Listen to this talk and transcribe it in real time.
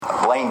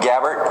Blaine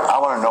Gabbert, I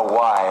want to know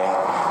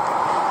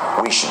why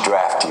we should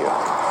draft you.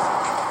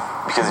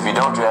 Because if you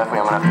don't draft me,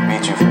 I'm going to have to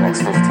beat you for the next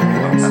 15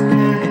 years.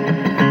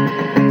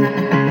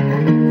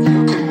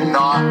 You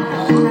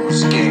cannot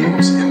lose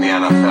games in the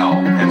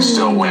NFL and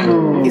still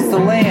win. It's the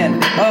land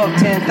of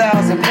 10,000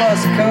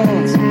 plus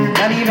coons.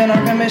 Not even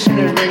our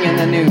commissioners bringing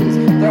the news.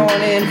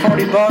 Throwing in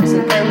 $40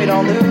 and pray we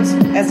don't lose.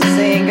 As the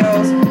saying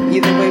goes,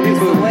 either way we lose.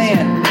 The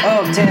land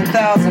of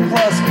 10,000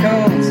 plus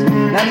coons.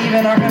 Not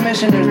even our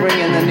commissioners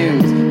bringing the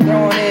news.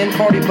 Throwing in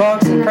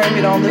 $40 and pray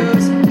we don't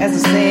lose. As the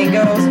saying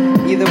goes,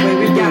 either way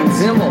we got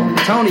Zimmel,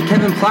 Tony,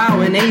 Kevin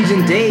Plow, and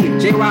Asian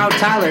Dave, J. Wow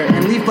Tyler,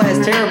 and Leaf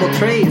Blast Terrible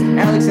Trades,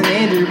 Alex and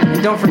Andrew,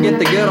 and don't forget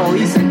the good old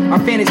Eason, our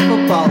fantasy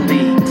football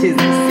league. 'Tis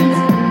the season.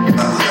 Yeah,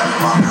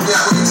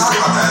 we can talk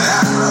about that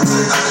after. I'll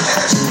tell you about the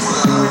edge for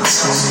the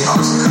Seattle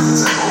Seahawks because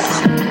it's at home.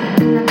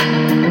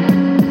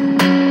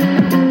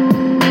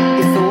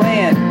 It's the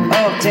land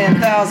of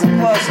 10,000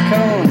 plus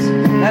coons.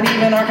 Not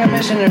even our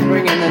commissioners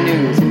bringing the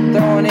news.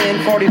 Throwing in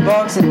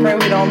 $40 and pray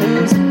we don't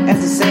lose.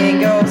 As the saying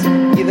goes,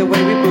 either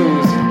way we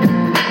booze.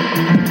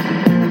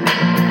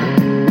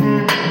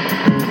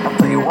 I'll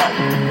tell you what,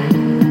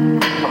 I'm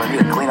going to need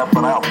to clean up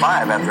on aisle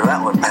 5 after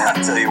that one, man.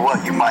 I'll tell you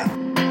what, you might.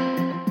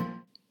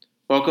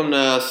 Welcome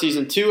to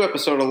Season 2,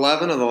 Episode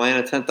 11 of the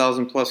Land of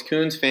 10,000 Plus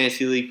Coons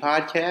Fantasy League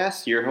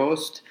Podcast. Your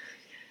host,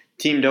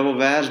 Team Double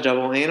Vag,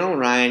 Double Anal,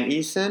 Ryan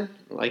Eason.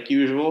 Like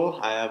usual,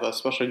 I have a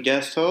special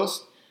guest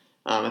host.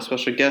 My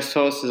special guest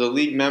host is a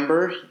league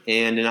member,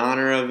 and in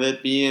honor of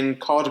it being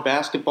college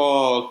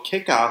basketball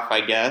kickoff,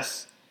 I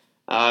guess,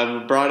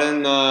 I've brought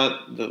in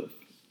the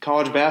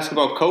college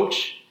basketball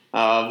coach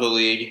of the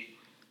league.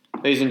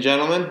 Ladies and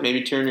gentlemen,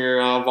 maybe turn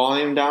your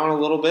volume down a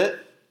little bit.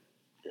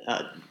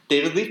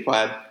 David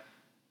Leafblad.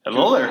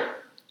 Hello there.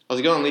 How's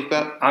it going,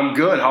 Leafblad? I'm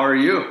good. How are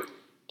you?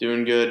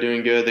 Doing good.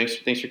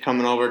 Thanks for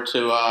coming over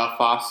to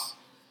Foss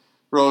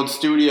Road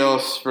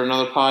Studios for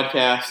another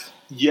podcast.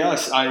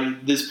 Yes,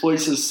 this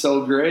place is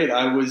so great.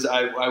 I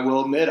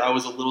will admit I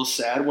was a little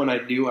sad when I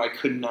knew I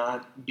could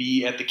not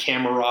be at the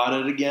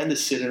Camerata again to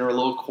sit in our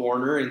little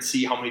corner and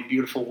see how many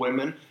beautiful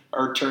women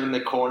are turning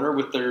the corner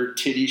with their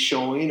titties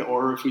showing,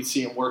 or if we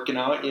see them working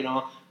out. You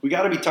know, we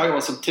got to be talking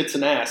about some tits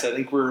and ass. I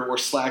think we're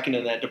slacking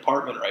in that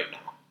department right now.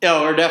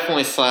 Yeah, we're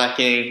definitely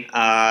slacking.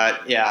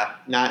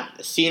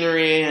 Not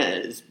scenery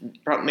is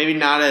maybe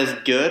not as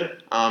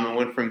good. It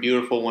went from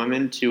beautiful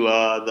women to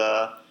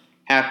the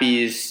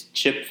Happy's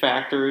Chip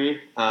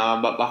Factory,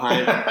 but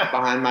behind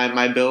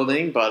my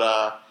building.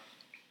 But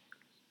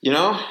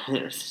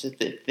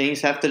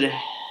things have to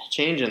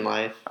change in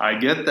life. I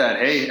get that.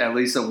 Hey, at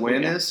least a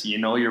win is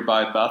you're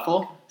by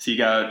Bethel, so you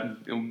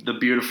got the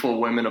beautiful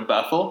women of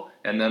Bethel,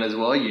 and then as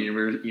well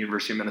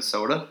University of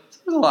Minnesota. So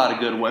there's a lot of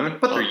good women,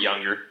 but they're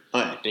younger. Oh,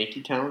 yeah,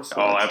 Dinkytown.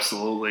 So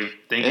absolutely.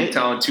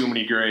 Dinkytown, too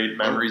many great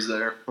memories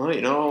there. Well, you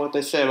know what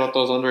they say about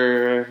those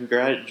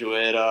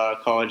undergraduate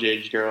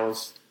college-age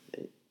girls.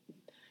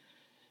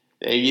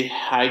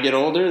 I get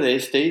older, they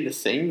stay the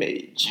same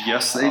age.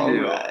 Yes, they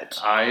do. Right.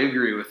 I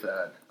agree with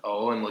that.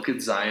 Oh, and look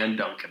at Zion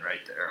Duncan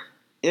right there.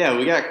 Yeah,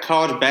 we got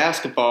college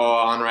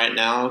basketball on right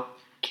now.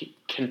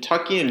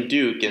 Kentucky and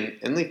Duke and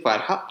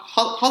Leafblad.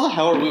 How the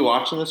hell are we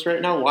watching this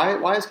right now?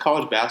 Why is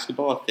college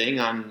basketball a thing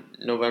on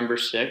November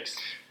 6th?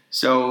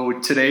 So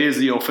today is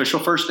the official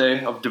first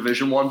day of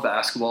Division I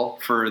basketball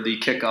for the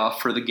kickoff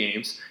for the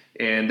games.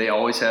 And they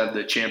always have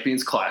the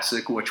Champions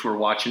Classic, which we're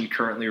watching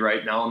currently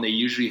right now. And they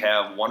usually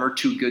have one or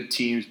two good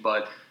teams,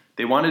 but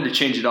they wanted to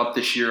change it up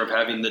this year of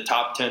having the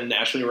top 10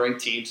 nationally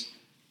ranked teams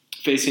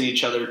facing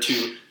each other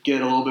to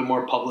get a little bit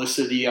more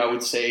publicity, I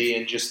would say,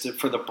 and just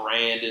for the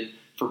brand and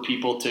for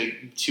people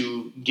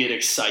to get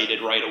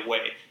excited right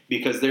away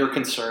because they're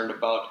concerned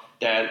about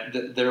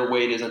that their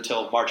wait is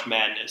until March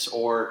Madness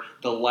or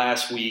the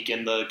last week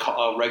in the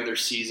regular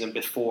season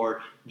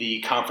before the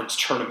conference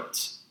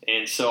tournaments.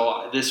 And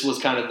so this was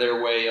kind of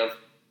their way of,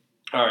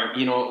 all right,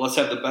 let's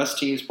have the best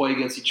teams play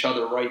against each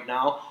other right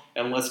now,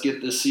 and let's get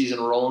this season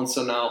rolling.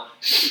 So now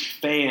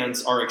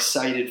fans are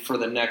excited for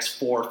the next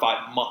 4 or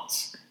 5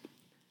 months.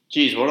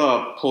 Geez, what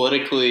a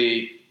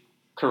politically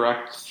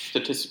correct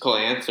statistical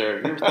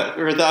answer. You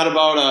ever thought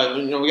about,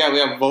 we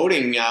have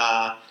voting.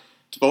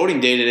 It's voting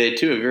day today,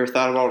 too. Have you ever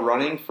thought about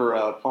running for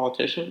a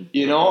politician?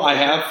 I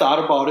have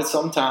thought about it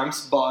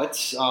sometimes,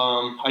 but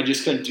I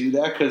just couldn't do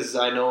that because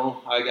I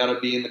know I got to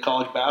be in the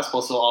college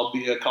basketball, so I'll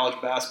be a college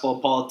basketball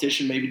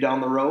politician maybe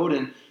down the road,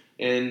 and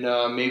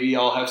maybe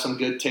I'll have some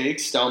good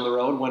takes down the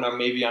road when I'm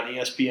maybe on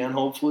ESPN,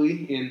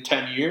 hopefully, in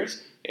 10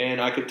 years, and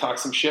I could talk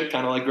some shit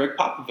kind of like Greg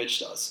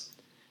Popovich does.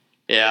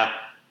 Yeah.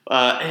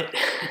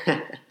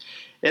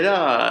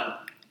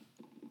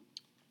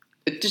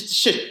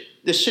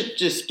 This shit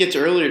just gets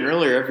earlier and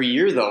earlier every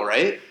year, though,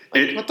 right?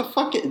 What the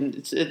fuck?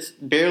 It's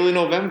barely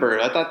November.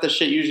 I thought this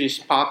shit usually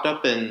popped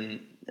up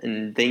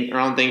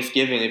around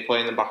Thanksgiving. They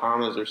play in the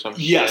Bahamas or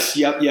something. Yes,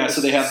 yep, yeah.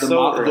 So they have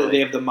they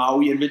have the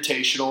Maui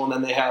Invitational, and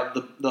then they have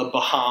the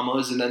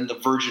Bahamas, and then the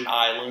Virgin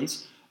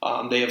Islands.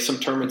 They have some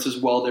tournaments as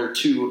well there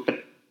too.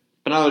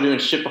 But now they're doing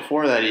shit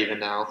before that even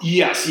now.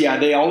 Yes, yeah,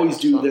 they always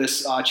do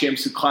this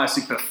Championship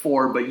Classic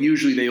before, but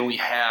usually they only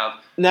have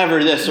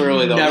Never this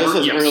early, though. Never, this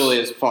is yes. early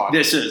as fuck.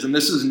 This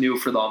is new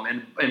for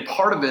them, and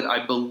part of it,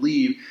 I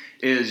believe,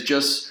 is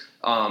just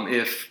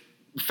if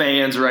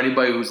fans or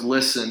anybody who's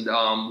listened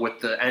with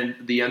the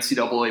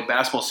NCAA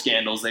basketball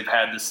scandals they've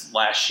had this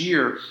last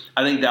year,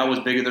 I think that was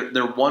bigger.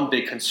 Their one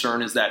big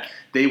concern is that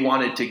they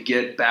wanted to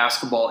get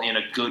basketball in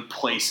a good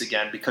place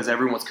again because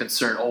everyone's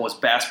concerned, is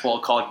college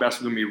basketball going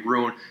to be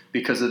ruined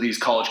because of these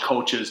college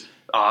coaches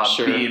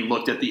being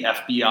looked at the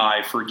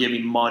FBI for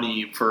giving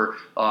money for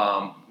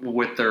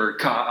with their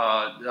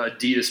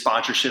Adidas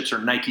sponsorships or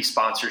Nike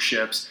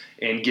sponsorships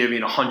and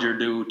giving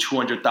 $100,000 to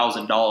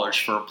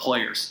 $200,000 for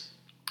players.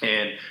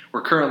 And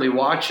we're currently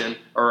watching,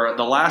 or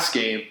the last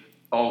game,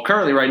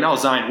 currently right now,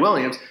 Zion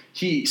Williams,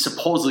 he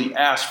supposedly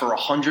asked for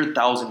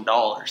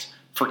 $100,000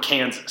 for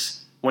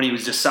Kansas when he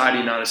was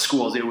deciding on his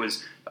schools. It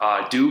was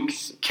Duke,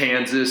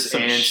 Kansas,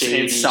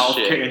 and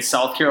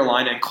South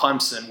Carolina and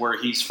Clemson, where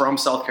he's from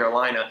South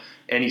Carolina,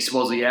 and he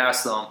supposedly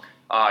asked them,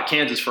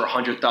 Kansas for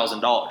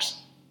 $100,000.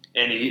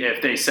 And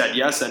if they said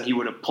yes, then he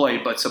would have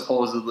played, but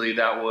supposedly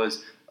that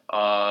was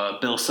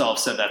Bill Self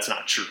said that's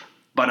not true.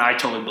 But I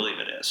totally believe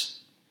it is.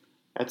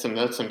 That's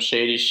some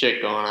shady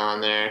shit going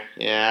on there.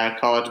 Yeah,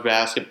 college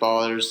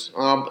basketball. It's the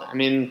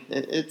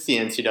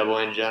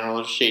NCAA in general.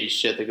 There's shady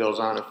shit that goes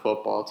on in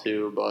football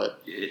too.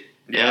 But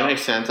that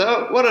makes sense.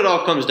 What it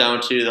all comes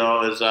down to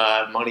though is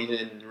money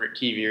and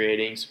TV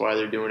ratings. Why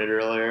they're doing it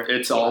earlier.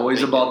 It's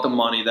always about the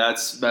money.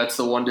 That's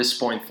the one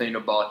disappointing thing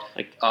about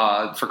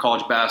for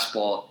college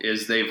basketball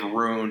is they've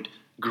ruined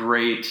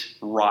great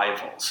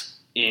rivals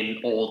in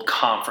old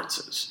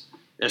conferences,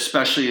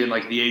 especially in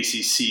like the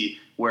ACC.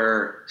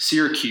 Where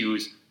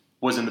Syracuse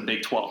was in the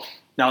Big 12.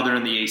 Now they're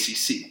in the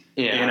ACC.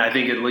 Yeah. And I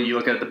think you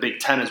look at the Big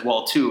 10 as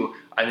well, too.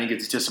 I think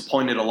it's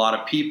disappointed a lot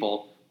of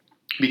people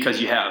because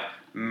you have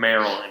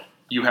Maryland,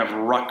 you have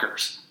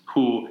Rutgers,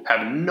 who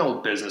have no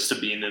business to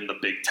being in the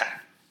Big 10.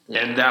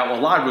 Yeah. And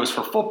a lot of it was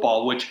for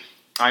football, which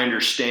I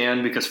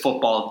understand because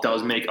football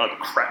does make a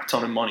crap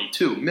ton of money,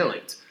 too,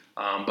 millions.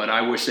 But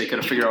I wish they could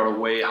have figured out a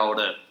way how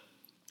to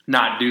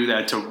not do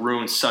that to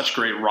ruin such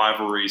great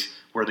rivalries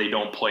where they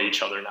don't play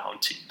each other now in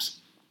teams.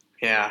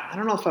 Yeah, I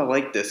don't know if I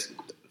like this.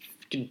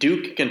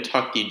 Duke,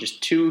 Kentucky,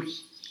 just two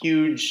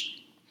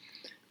huge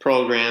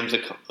programs,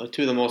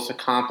 two of the most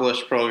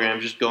accomplished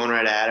programs, just going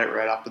right at it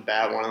right off the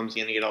bat. One of them's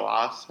going to get a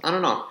loss. I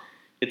don't know.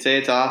 You could say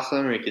it's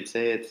awesome, or you could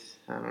say it's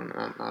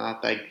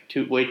not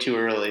way too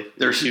early.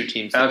 There's two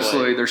teams.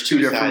 Absolutely, there's two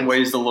different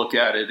ways to look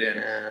at it,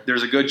 and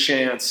there's a good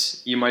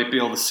chance you might be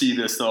able to see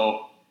this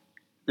though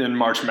in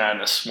March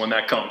Madness when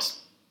that comes.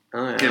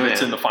 If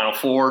it's in the Final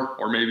Four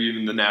or maybe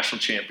even the national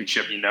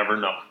championship, you never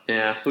know.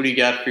 Yeah. Who do you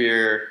got for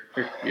your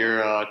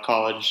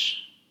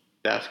college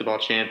basketball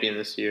champion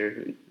this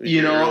year?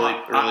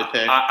 Early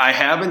pick. I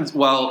haven't.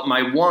 Well,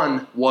 my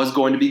one was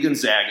going to be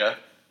Gonzaga,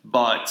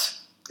 but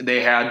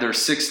they had their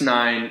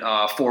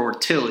 6'9"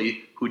 forward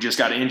Tilly, who just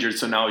got injured,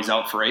 so now he's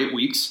out for 8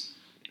 weeks.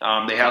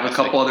 They have a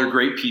couple other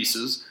great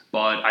pieces,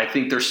 but I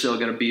think they're still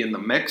going to be in the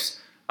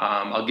mix.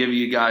 I'll give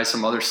you guys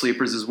some other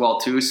sleepers as well,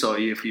 too. So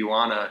if you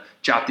want to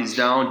jot these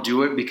down,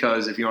 do it,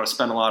 because if you want to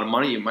spend a lot of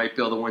money, you might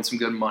be able to win some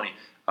good money.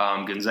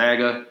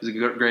 Gonzaga is a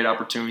great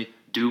opportunity.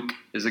 Duke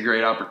is a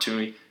great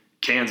opportunity.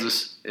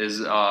 Kansas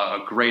is a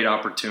great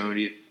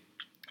opportunity.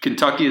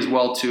 Kentucky as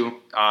well,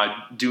 too.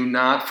 Do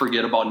not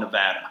forget about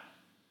Nevada,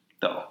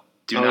 though.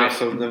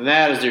 So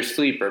Nevada's your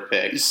sleeper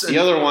pick. The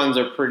other ones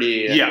are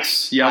pretty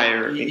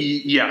higher.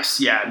 Yes,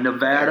 yeah.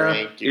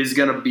 Nevada is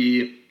going to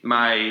be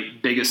my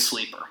biggest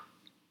sleeper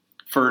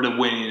for the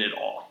winning it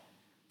all.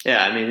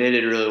 Yeah, I mean, they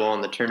did really well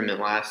in the tournament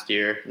last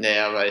year. They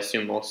have, I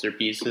assume, most of their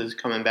pieces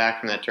coming back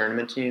from that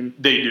tournament team.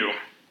 They do.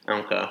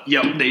 Okay.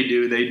 Yep, they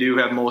do. They do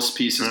have most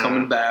pieces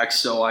coming back,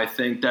 so I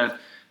think that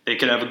they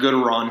could have a good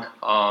run.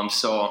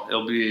 So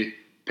it'll be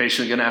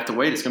patiently going to have to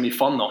wait. It's going to be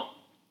fun, though.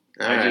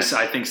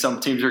 I think some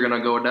teams are going to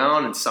go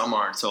down and some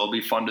aren't, so it'll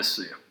be fun to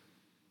see.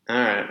 All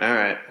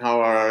right. How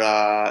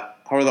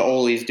are the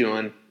Olies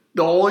doing?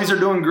 The Olies are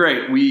doing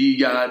great. We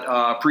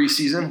got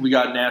preseason. We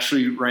got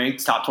nationally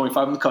ranked top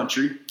 25 in the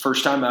country.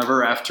 First time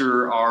ever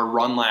after our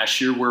run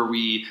last year where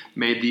we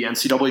made the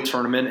NCAA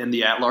tournament in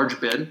the at-large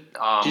bid.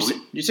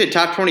 Did you say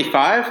top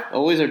 25?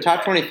 Olies are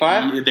top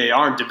 25? They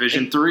are in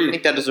Division III. I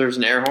think that deserves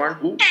an air horn.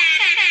 Ooh.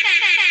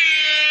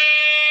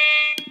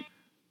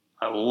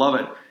 I love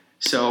it.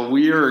 So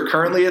we are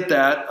currently at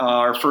that.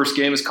 Our first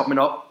game is coming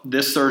up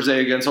this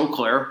Thursday against Eau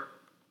Claire.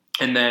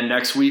 And then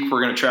next week,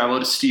 we're going to travel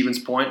to Stevens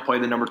Point, play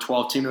the number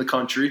 12 team in the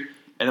country.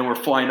 And then we're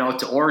flying out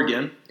to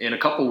Oregon in a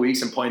couple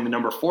weeks and playing the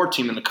number 4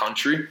 team in the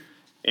country.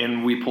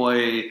 And we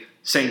play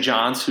St.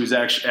 John's, who's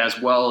actually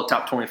as well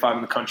top 25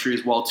 in the country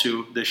as well,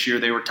 too. This year,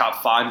 they were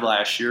top 5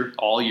 last year,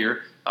 all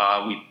year.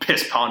 We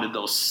piss-pounded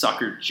those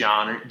sucker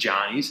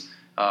Johnnies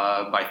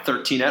by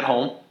 13 at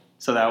home.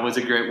 So that was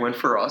a great win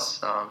for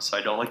us. So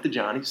I don't like the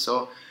Johnnies.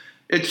 So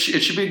it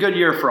should be a good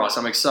year for us.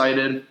 I'm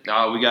excited.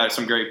 We got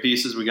some great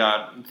pieces. We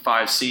got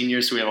 5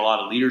 seniors, so we have a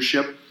lot of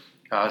leadership.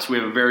 So we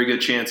have a very good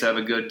chance to have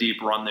a good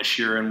deep run this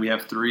year, and we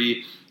have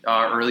 3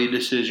 early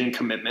decision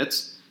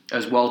commitments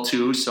as well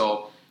too.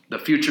 So the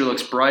future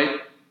looks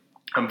bright.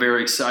 I'm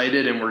very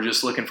excited, and we're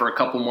just looking for a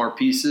couple more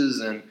pieces,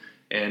 and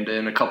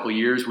in a couple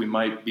years we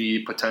might be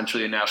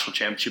potentially a national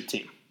championship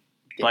team,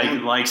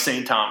 like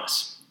St.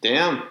 Thomas.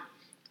 Damn.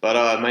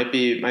 But might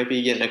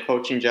be getting a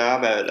coaching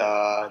job at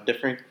a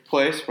different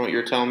place from what you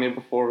were telling me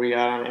before we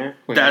got on air.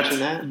 Can we mention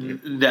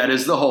that? That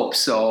is the hope.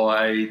 So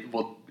I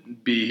will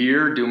be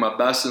here, do my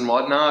best and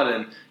whatnot,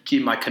 and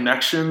keep my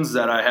connections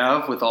that I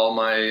have with all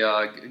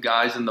my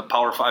guys in the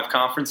Power 5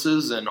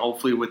 conferences, and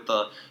hopefully with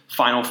the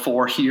Final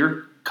Four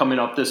here coming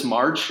up this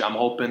March. I'm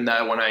hoping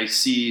that when I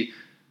see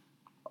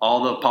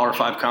all the Power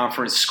 5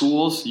 conference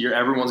schools,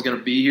 everyone's going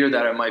to be here,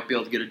 that I might be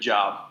able to get a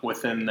job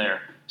within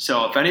there.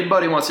 So if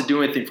anybody wants to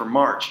do anything for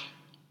March,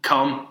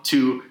 come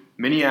to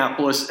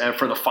Minneapolis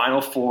for the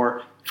Final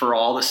Four for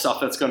all the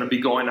stuff that's going to be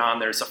going on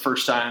there. It's the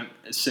first time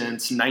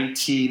since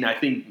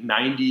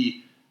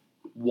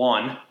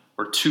 91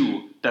 or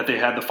 2 that they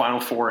had the Final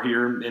Four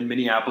here in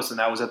Minneapolis, and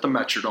that was at the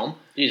Metrodome.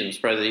 Jeez, I'm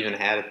surprised they even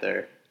had it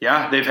there.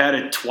 Yeah, they've had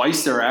it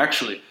twice there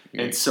actually. Mm-hmm.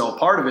 And so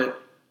part of it,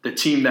 the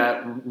team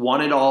that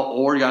won it all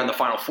or got in the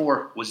Final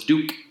Four was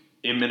Duke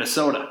in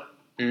Minnesota.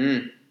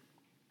 Mm-hmm.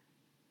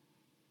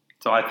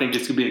 So I think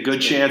it's going to be a good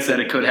chance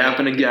that it could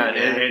happen again,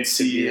 and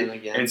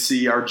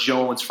see our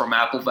Jones from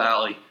Apple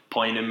Valley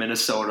playing in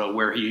Minnesota,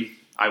 where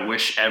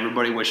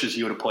everybody wishes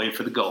he would have played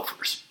for the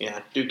Gophers. Yeah,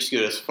 Duke's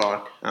good as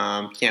fuck.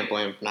 Can't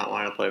blame him for not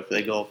wanting to play for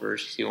the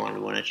Gophers because he wanted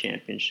to win a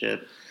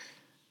championship.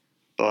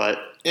 But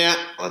yeah,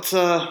 let's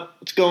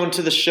go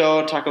into the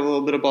show. Talk a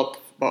little bit about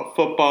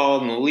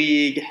football and the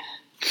league.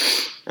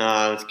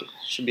 It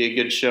should be a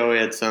good show. We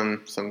had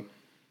some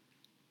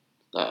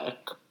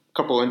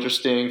couple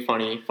interesting,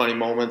 funny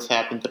moments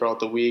happen throughout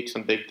the week.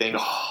 Some big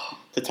things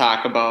to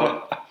talk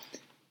about.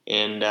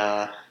 And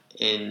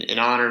in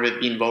honor of it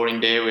being voting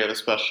day, we have a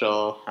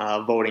special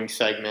voting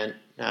segment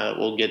that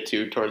we'll get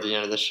to towards the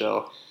end of the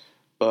show.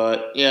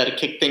 But yeah, to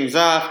kick things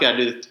off, got to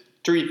do the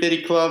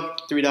 350 Club,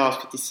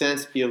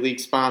 $3.50, be a league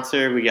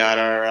sponsor. We got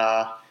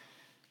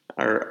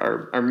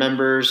our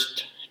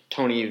members,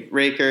 Tony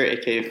Raker,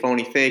 aka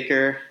Phony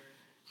Faker,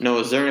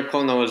 Noah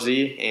Zernical, Noah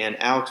Z, and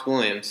Alex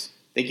Williams.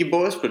 Thank you,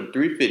 boys, for the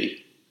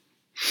 350.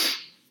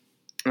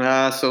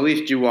 So, Leaf,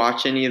 did you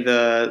watch any of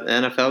the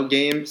NFL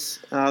games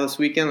this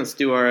weekend? Let's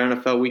do our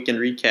NFL weekend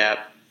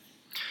recap.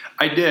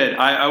 I did.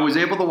 I was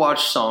able to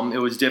watch some.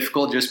 It was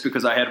difficult just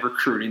because I had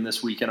recruiting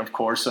this weekend, of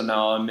course. So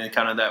now I'm in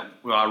kind of that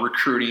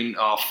recruiting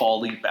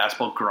fall league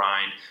basketball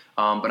grind.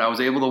 But I was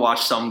able to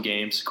watch some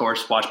games. Of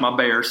course, watch my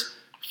Bears,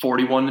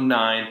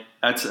 41-9.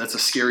 That's a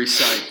scary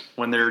sight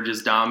when they're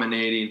just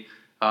dominating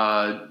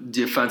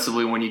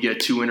defensively. When you get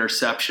 2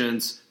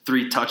 interceptions,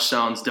 3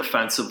 touchdowns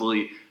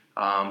defensively.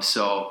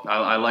 So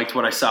I liked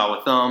what I saw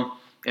with them,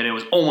 and it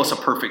was almost a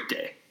perfect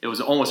day. It was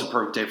almost a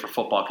perfect day for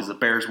football because the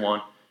Bears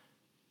won,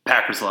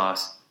 Packers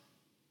lost,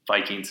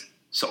 Vikings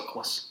so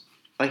close.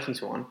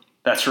 Vikings won.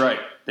 That's right,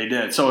 they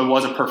did. So it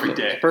was a perfect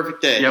day.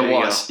 Perfect day. Yeah, it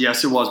was.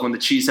 Yes, it was. When the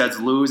Cheeseheads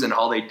lose and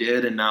all they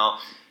did, and now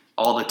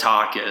all the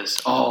talk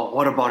is, oh,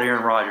 what about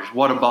Aaron Rodgers?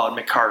 What about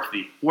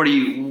McCarthy?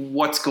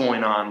 What's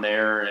going on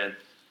there? And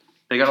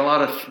they got a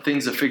lot of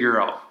things to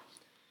figure out.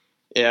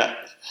 Yeah.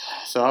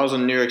 So I was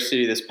in New York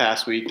City this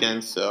past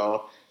weekend,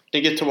 so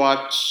didn't get to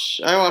watch.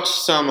 I watched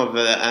some of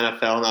the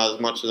NFL, not as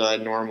much as I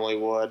normally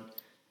would.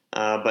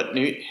 But have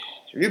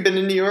you been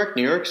to New York?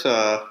 New York's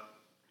I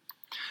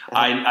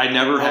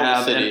never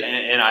have,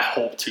 and I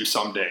hope to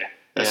someday,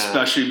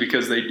 especially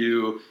because they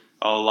do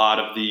a lot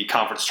of the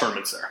conference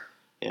tournaments there.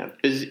 Yeah,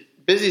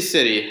 busy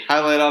city.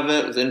 Highlight of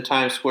it was in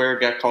Times Square.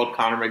 Got called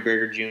Conor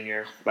McGregor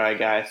Jr. by a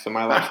guy, so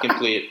my life's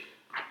complete.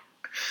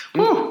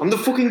 I'm the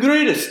fucking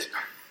greatest.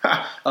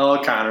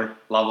 Oh, Connor.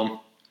 Love him.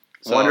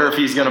 Wonder if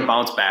he's going to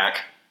bounce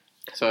back.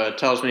 So it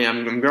tells me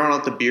I'm growing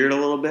out the beard a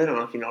little bit. I don't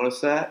know if you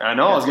noticed that. I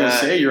know. I was going to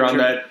say you're on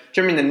that.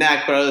 Trimming the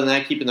neck, but other than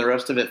that, keeping the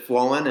rest of it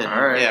flowing. And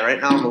all right. Yeah, right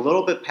now I'm a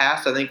little bit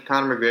past, I think,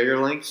 Conor McGregor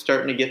length,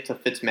 starting to get to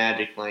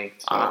Fitzmagic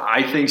length. So.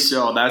 I think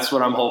so. That's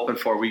what I'm hoping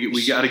for.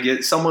 We got to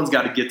get – someone's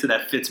got to get to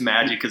that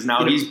Fitzmagic because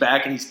now he's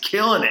back and he's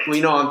killing it. Well,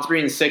 you know, I'm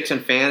 3-6 in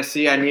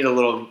fantasy. I need a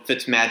little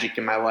Fitzmagic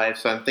in my life.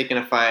 So I'm thinking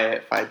if I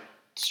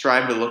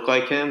strive to look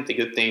like him, the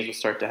good things will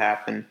start to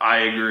happen. I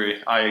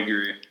agree.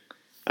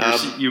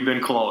 You've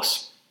been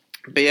close.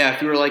 But yeah,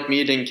 if you were like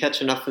me, didn't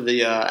catch enough of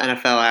the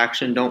NFL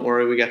action, don't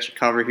worry, we got you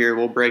covered here.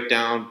 We'll break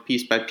down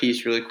piece by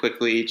piece really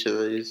quickly each of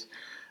these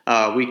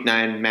Week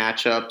 9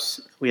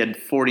 matchups. We had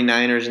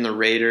 49ers and the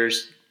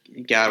Raiders.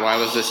 God, why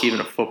was this even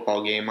a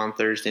football game on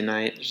Thursday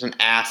night? There's an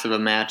ass of a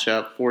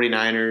matchup.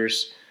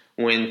 49ers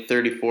win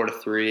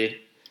 34-3.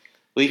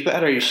 Leaf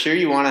Bet, are you sure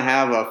you want to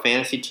have a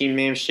fantasy team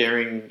name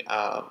sharing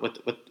with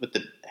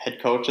the head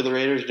coach of the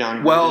Raiders,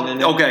 John? Well,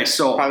 okay,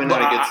 so probably not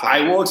a good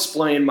sign. I will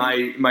explain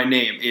my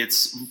name.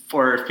 It's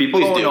for if people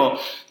don't know,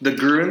 the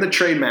Gruden, the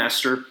trade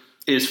master,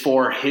 is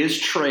for his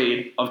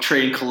trade of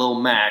trading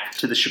Khalil Mack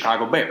to the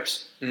Chicago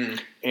Bears.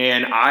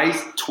 And I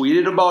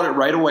tweeted about it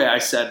right away. I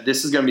said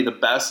this is going to be the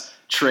best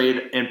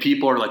trade, and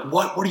people are like,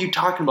 what are you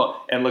talking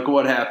about? And look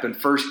what happened.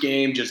 First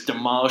game, just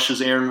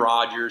demolishes Aaron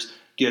Rodgers,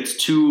 gets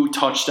 2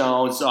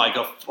 touchdowns, like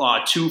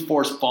 2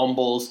 forced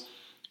fumbles.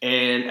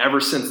 And ever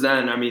since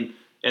then, I mean,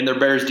 and their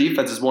Bears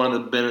defense has been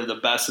the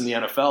best in the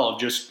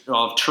NFL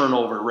of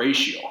turnover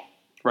ratio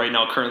right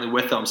now currently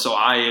with them. So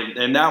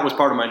and that was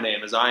part of my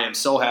name, is I am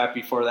so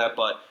happy for that,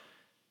 but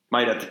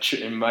might have to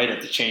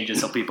change it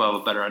so people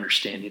have a better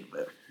understanding of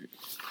it.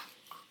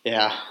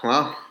 Yeah,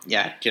 well,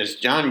 yeah,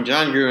 just John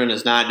Gruden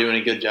is not doing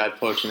a good job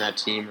coaching that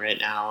team right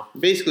now.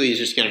 Basically, he's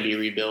just going to be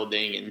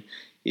rebuilding, and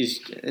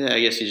I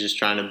guess he's just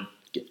trying to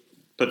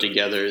put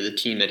together the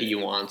team that he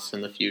wants in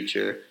the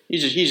future.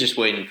 He's just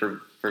waiting for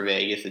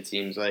Vegas, it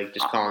seems like,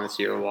 just calling this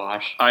year a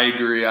wash. I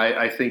agree.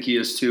 I think he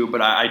is too,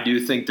 but I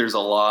do think there's a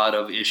lot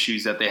of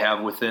issues that they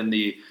have within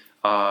the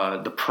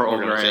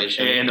program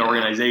and the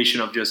organization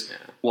of just,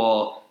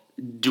 well,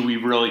 do we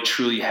really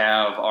truly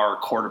have our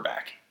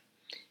quarterback?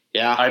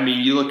 Yeah. I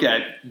mean, you look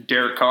at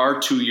Derek Carr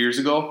 2 years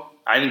ago,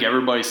 I think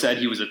everybody said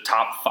he was a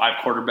top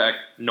 5 quarterback,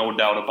 no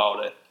doubt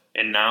about it.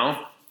 And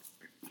now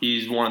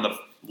he's one of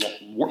the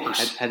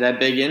worst. Had that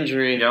big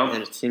injury, Yep.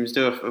 and it seems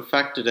to have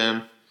affected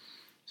him.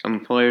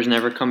 Some players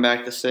never come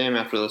back the same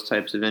after those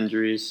types of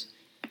injuries.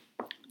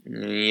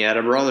 And he had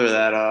a brother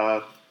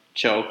that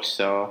choked,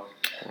 so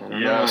I don't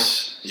know.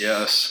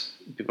 Yes.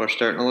 People are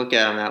starting to look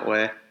at him that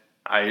way.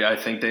 I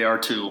think they are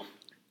too.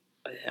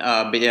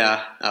 But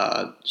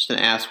yeah, just an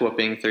ass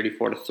whooping,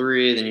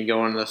 34-3. Then you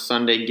go into the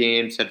Sunday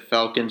games, had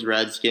Falcons,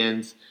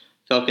 Redskins.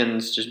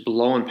 Falcons just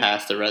blowing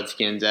past the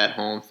Redskins at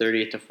home,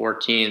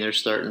 38-14. They're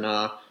starting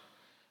to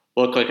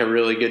look like a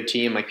really good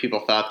team, like people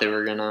thought they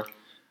were gonna.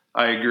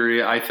 I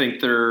agree. I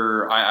think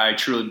I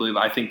truly believe.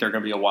 I think they're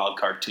going to be a wild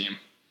card team.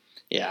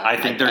 Yeah, I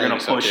think they're going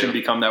to push and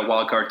become that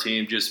wild card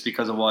team just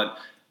because of what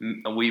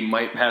we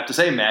might have to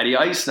say. Matty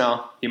Ice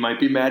now. He might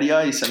be Matty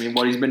Ice. I mean,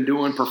 what he's been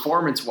doing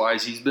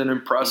performance-wise, he's been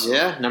impressive.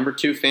 Yeah, number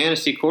 2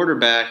 fantasy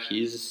quarterback.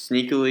 He's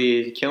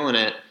sneakily killing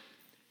it.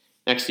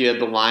 Next, you have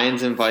the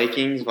Lions and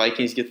Vikings.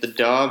 Vikings get the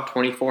dub,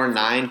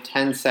 24-9,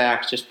 10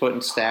 sacks, just putting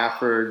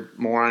Stafford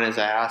more on his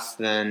ass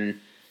than,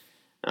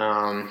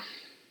 I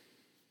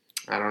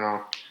don't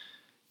know.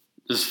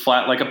 Just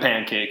flat like a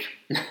pancake.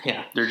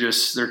 Yeah.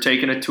 They're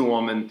taking it to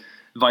them, and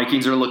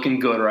Vikings are looking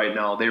good right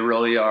now. They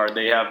really are.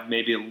 They have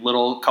maybe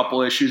a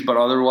couple issues, but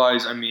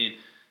otherwise, I mean,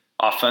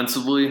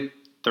 offensively,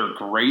 they're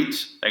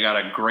great. They got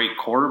a great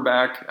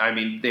quarterback. I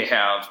mean, they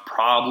have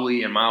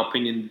probably, in my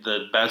opinion,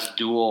 the best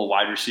dual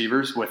wide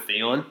receivers with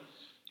Thielen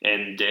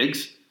and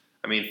Diggs.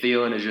 I mean,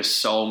 Thielen is just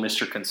so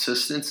Mr.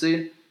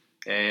 Consistency,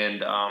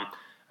 and I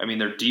mean,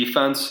 their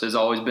defense has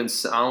always been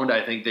sound.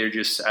 I think they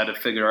just had to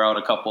figure out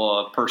a couple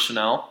of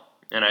personnel,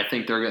 and I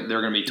think they're going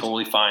to be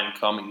totally fine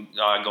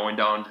going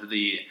down to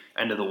the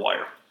end of the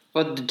wire.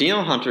 But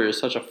Daniel Hunter is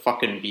such a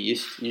fucking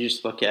beast. You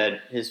just look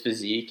at his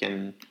physique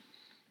and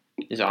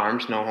his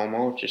arms, no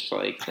homo. Just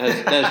like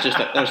that's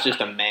just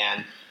a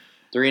man.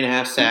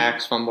 3.5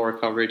 sacks, fumble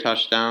recovery,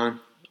 touchdown.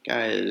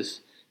 Guy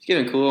he's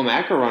giving Khalil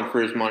Mack a run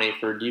for his money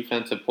for a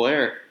defensive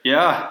player.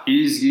 Yeah,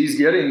 he's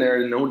getting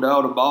there, no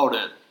doubt about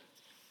it.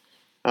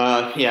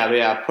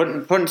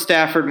 Putting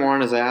Stafford more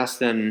on his ass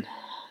than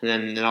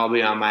I'll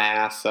be on my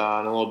ass in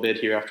a little bit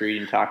here after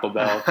eating Taco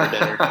Bell for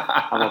dinner.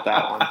 How about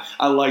that one?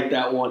 I like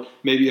that one.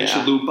 Maybe a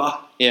chalupa.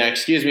 Yeah,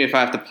 excuse me if I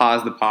have to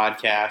pause the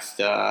podcast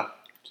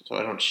so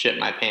I don't shit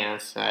my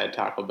pants. I had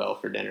Taco Bell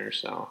for dinner,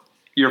 so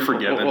you're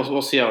forgiven.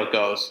 We'll see how it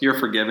goes. You're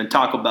forgiven.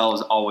 Taco Bell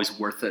is always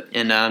worth it.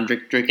 And I'm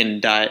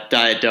drinking Diet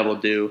Double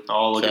Do.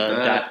 Oh, look at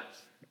that.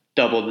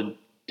 Double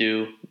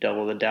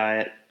the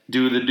diet.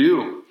 Do the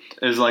do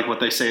is like what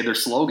they say their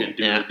slogan.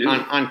 Do the do.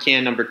 On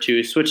can number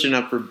 2, switching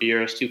up for beer.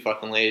 I was too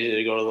fucking lazy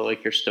to go to the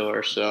liquor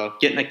store, so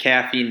getting a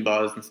caffeine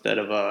buzz instead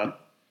of a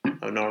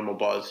normal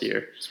buzz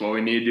here. It's what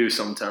we need to do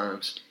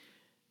sometimes.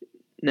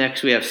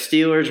 Next, we have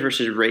Steelers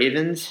versus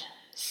Ravens.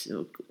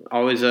 So,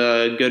 always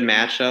a good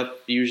matchup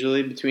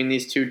usually between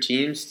these two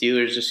teams.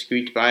 Steelers just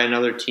squeaked by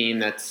another team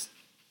that's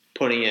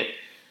putting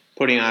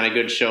on a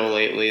good show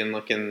lately and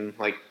looking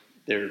like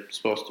they're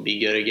supposed to be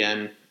good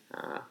again.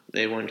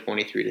 They won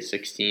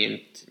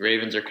 23-16.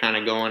 Ravens are kind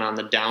of going on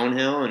the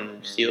downhill,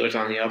 and Steelers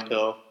on the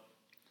uphill.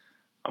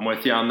 I'm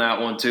with you on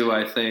that one too.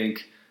 I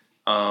think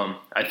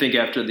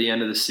after the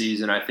end of the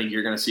season, I think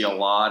you're going to see a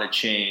lot of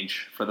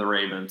change for the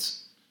Ravens.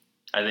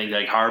 I think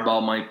like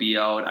Harbaugh might be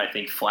out. I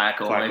think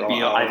Flacco might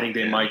be out. I think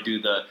they might do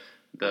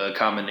the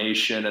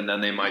combination, and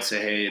then they might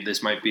say, "Hey,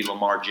 this might be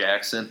Lamar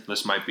Jackson.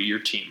 This might be your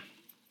team."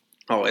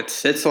 Oh,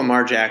 it's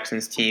Lamar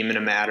Jackson's team in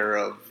a matter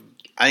of,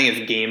 I think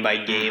it's game by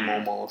game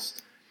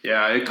almost.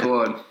 Yeah, it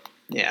could.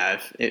 Yeah,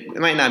 it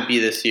might not be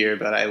this year,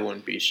 but I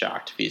wouldn't be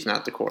shocked if he's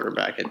not the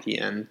quarterback at the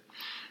end.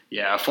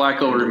 Yeah,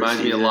 Flacco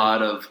reminds me a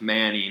lot of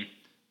Manning,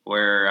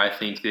 where I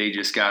think they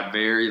just got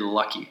very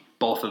lucky,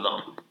 both of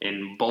them,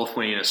 in both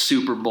winning a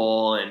Super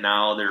Bowl, and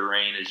now their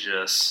reign is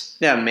just...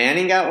 Yeah,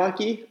 Manning got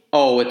lucky?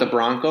 Oh, with the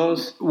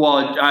Broncos?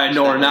 Well, not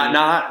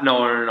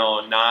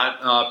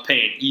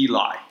Payne,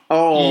 Eli.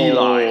 Oh,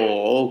 Eli.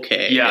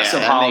 Okay. Yeah,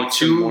 somehow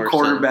 2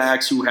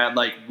 quarterbacks who had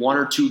like 1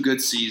 or 2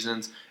 good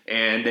seasons,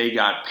 and they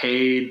got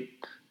paid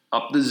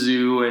up the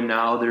zoo, and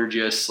now they're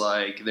just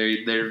like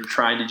they're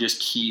trying to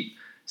just keep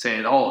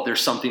saying, "Oh,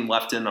 there's something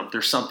left in them.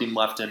 There's something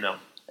left in them,"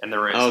 and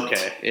there isn't.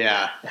 Okay,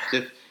 yeah.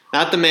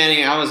 Not the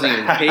Manning. I wasn't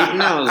even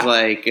Peyton. I was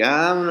like,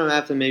 I'm gonna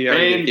have to maybe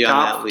argue with you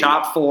on that lead.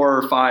 Top 4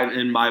 or 5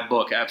 in my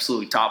book.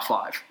 Absolutely top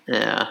 5.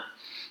 Yeah.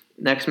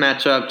 Next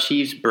matchup,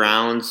 Chiefs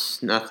Browns.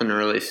 Nothing to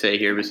really say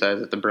here besides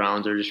that the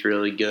Browns are just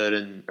really good,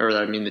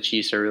 the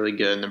Chiefs are really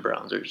good, and the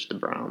Browns are just the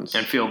Browns.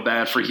 And feel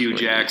bad for Hugh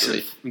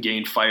Jackson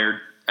getting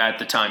fired at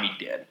the time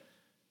he did.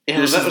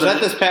 Yeah, was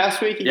that this past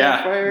week he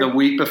got fired? The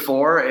week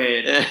before,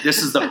 and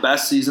this is the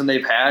best season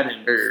they've had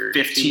in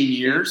 15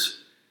 years.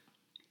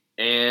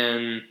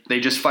 And they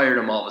just fired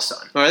him all of a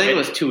sudden. Well, I think it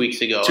was 2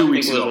 weeks ago. 2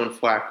 weeks ago. When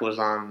Flack was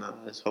on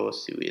as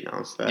host, we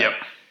announced that. Yep.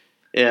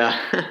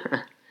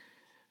 Yeah.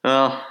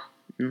 Well,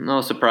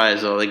 no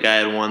surprise, though. The guy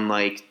had won,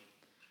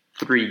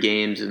 3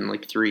 games in,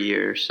 3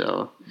 years,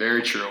 so.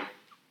 Very true.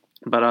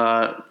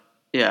 But,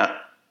 yeah.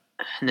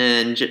 And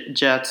then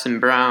Jets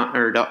and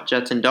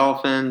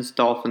Dolphins.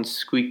 Dolphins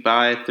squeaked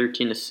by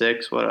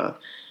 13-6. What a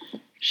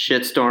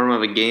shitstorm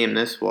of a game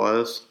this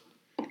was.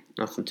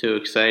 Nothing too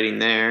exciting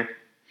there.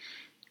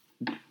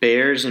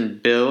 Bears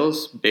and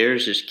Bills.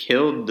 Bears just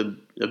killed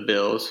the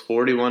Bills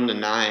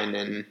 41-9,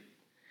 and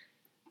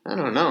I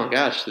don't know.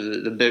 Gosh,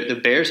 the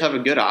Bears have a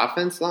good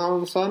offense now all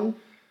of a sudden.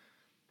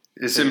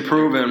 It's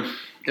improving.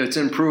 It's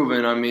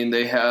improving. I mean,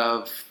 they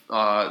have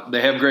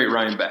great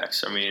running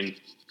backs. I mean,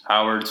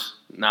 Howard's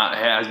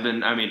has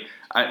been. I mean,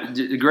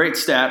 a great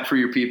stat for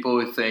your people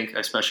who think,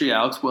 especially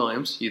Alex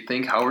Williams. You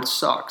think Howard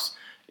sucks.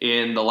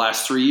 In the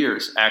last 3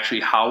 years,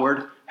 actually,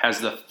 Howard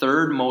has the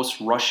 3rd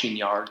most rushing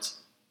yards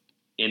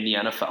in the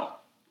NFL.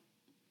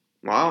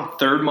 Wow.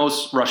 3rd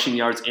most rushing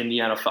yards in the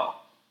NFL.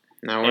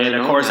 And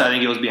of course, I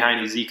think it was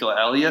behind Ezekiel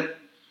Elliott.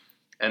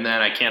 And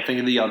then I can't think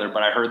of the other,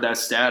 but I heard that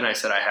stat and I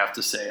said I have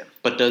to say it.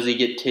 But does he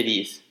get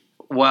titties?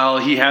 Well,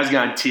 he has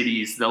gotten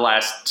titties the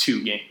last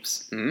 2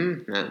 games.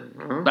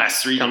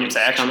 Last 3 games,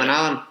 actually. Coming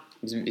on.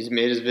 He's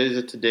made his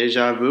visit to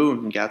Deja Vu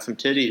and got some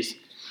titties.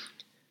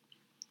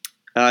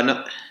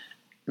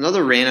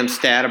 Another random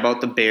stat about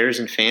the Bears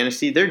in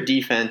fantasy. Their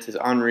defense is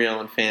unreal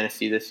in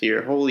fantasy this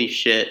year. Holy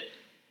shit.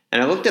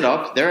 And I looked it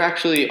up. They're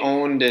actually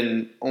owned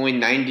in only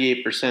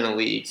 98% of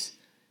leagues.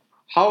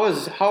 How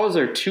is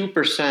there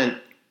 2%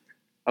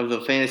 of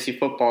the fantasy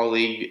football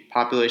league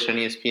population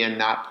on ESPN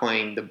not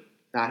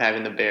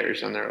having the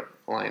Bears in their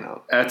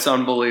lineup? That's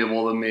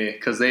unbelievable to me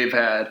because they've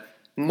had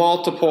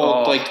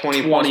multiple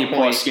 20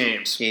 plus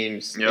games.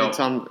 Yep. It's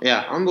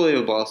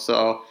unbelievable.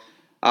 So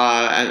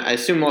I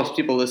assume most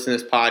people listening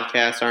to this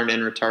podcast aren't in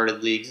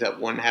retarded leagues that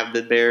wouldn't have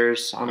the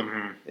Bears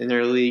in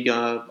their league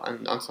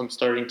on some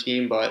starting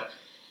team, but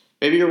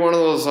maybe you're one of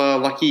those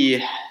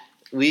lucky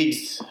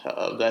leagues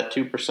of that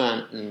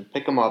 2% and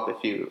pick them up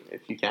if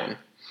you can.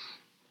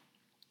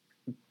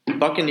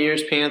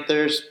 Buccaneers,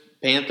 Panthers.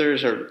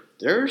 Panthers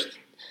they're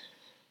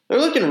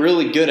looking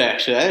really good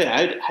actually.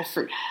 I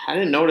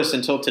didn't notice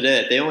until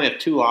today. They only have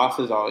 2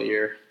 losses all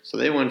year, so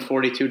they won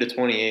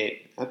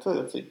 42-28. That's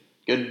a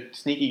good,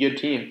 sneaky good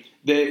team.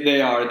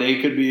 They are.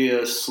 They could be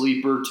a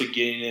sleeper to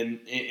getting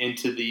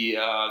into the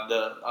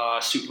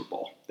Super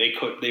Bowl. They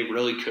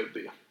really could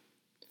be.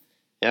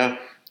 Yeah.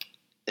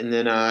 And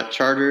then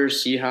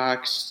Chargers,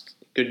 Seahawks,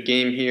 good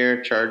game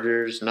here.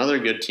 Chargers, another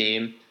good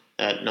team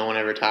that no one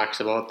ever talks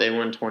about. They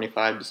won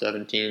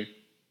 25-17.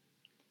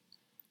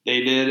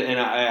 They did, and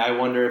I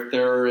wonder if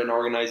they're an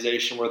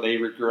organization where they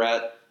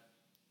regret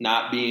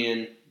not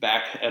being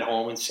back at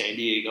home in San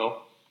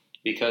Diego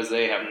because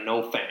they have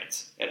no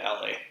fans at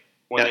LA.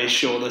 When they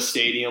show the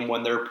stadium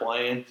when they're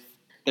playing,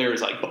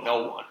 there's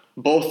no one.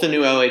 Both the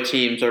new LA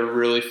teams are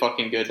really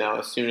fucking good now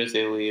as soon as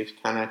they leave.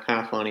 Kind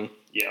of funny.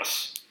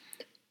 Yes.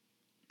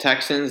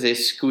 Texans, they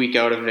squeak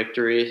out a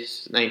victory,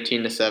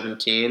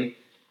 19-17.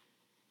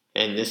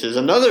 And this is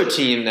another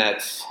team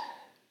that's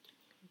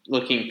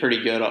looking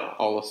pretty good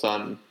all of a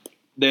sudden.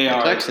 They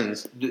are.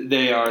 Texans.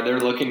 They are. They're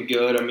looking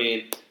good. I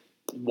mean,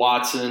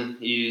 Watson,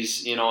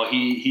 he's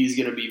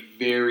going to be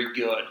very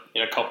good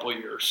in a couple of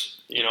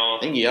years. I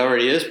think he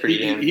already is pretty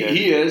damn good.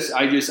 He is.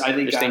 I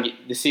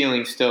think the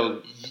ceiling's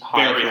still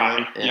high. Very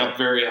high. Yeah. Yep,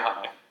 very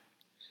high.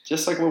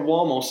 Just like what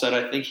Walmo said,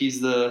 I think he's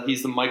the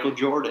Michael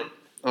Jordan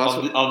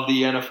of the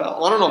NFL.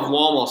 Well, I don't know if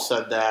Walmo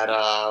said that.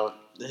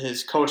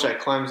 His coach at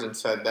Clemson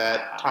said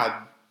that.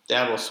 Todd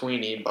Dabble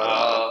Sweeney,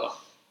 but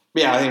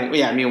me and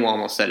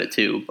Walmo said it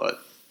too. But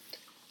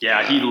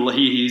yeah, he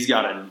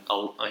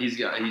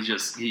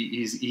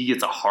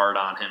gets a hard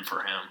on him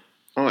for him.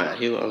 Oh yeah,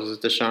 he loves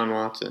Deshaun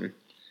Watson.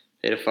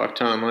 Paid a fuck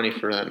ton of money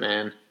for that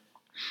man.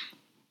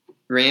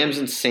 Rams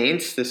and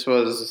Saints. This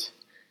was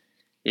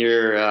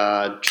your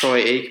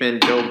Troy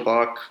Aikman, Joe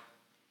Buck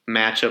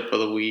matchup of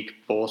the week.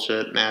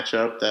 Bullshit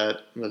matchup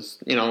that was,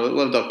 it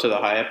lived up to the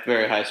hype.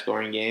 Very high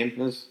scoring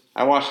game.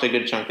 I watched a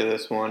good chunk of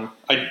this one.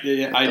 I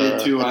did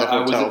too. At the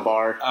hotel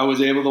bar. I was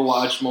able to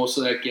watch most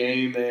of that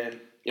game, and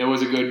it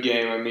was a good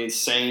game. I mean,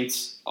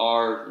 Saints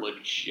are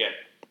legit.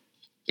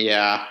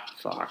 Yeah,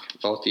 fuck.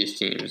 Both these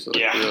teams look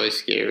really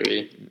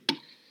scary.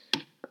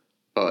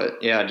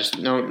 But yeah, just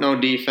no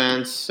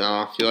defense.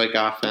 If you like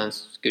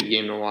offense, it's a good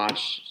game to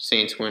watch.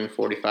 Saints win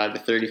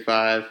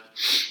 45-35.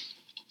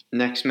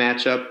 Next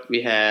matchup,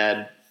 we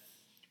had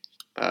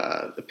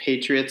the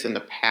Patriots and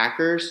the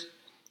Packers.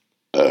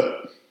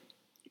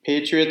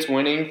 Patriots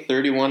winning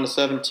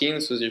 31-17.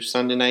 This was your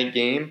Sunday night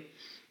game.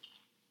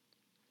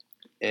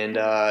 And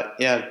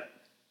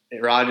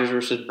Rodgers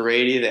versus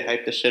Brady. They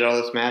hyped the shit out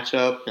of this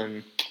matchup,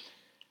 and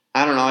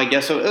I don't know. I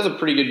guess it was a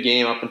pretty good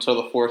game up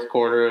until the fourth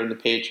quarter, and the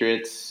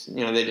Patriots,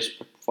 they just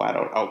flat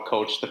out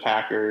outcoached the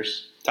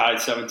Packers. Tied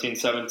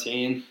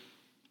 17-17,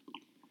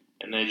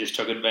 and they just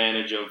took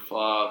advantage of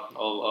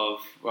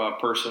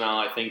personnel.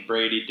 I think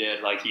Brady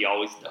did, like he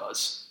always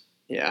does.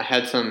 Yeah,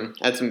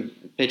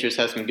 Patriots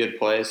had some good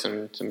plays,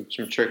 some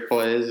trick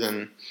plays,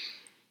 and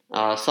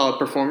solid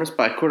performance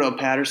by Cordell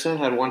Patterson.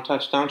 Had one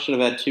touchdown, should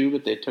have had two,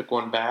 but they took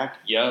one back.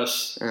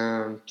 Yes,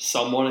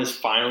 someone is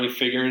finally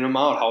figuring them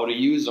out how to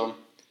use them.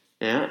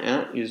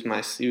 Yeah. He was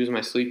my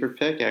sleeper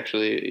pick.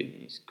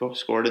 Actually, he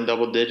scored in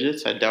double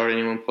digits. I doubt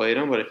anyone played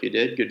him, but if you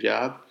did, good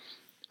job.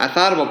 I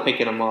thought about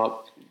picking him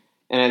up,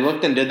 and I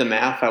looked and did the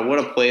math. I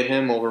would have played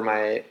him over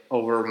my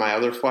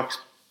other flex,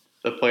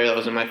 the player that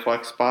was in my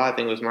flex spot. I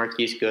think it was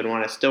Marquise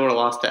Goodwin. I still would have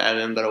lost to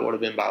Evan, but it would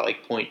have been by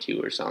like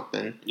 0.2 or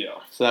something. Yeah.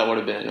 So that would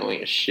have been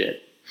annoying as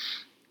shit.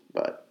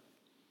 But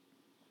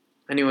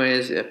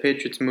anyways,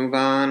 Patriots move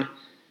on.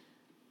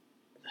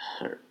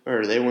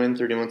 Or they win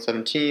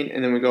 31-17,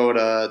 and then we go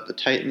to the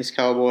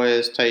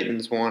Titans-Cowboys.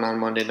 Titans won on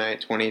Monday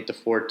night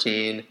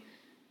 28-14.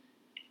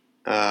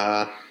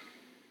 If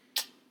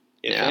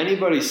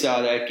anybody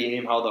saw that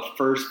game, how the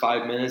first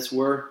 5 minutes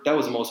were, that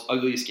was the most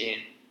ugliest game.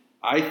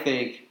 I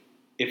think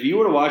if you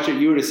would have watched it,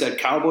 you would have said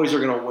Cowboys are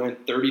going to win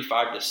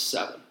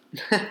 35-7.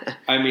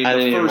 I mean,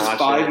 the first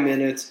 5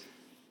 minutes,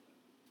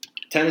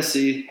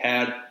 Tennessee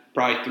had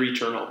probably 3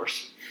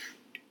 turnovers.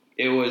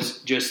 It was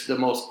just the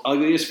most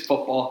ugliest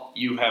football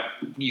you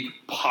could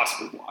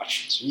possibly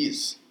watch.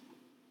 Jeez.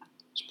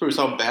 This proves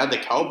how bad the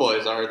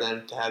Cowboys are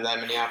then to have that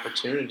many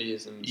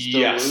opportunities and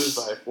still lose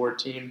by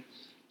 14.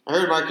 I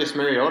heard Marcus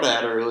Mariota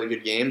had a really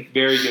good game.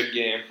 Very good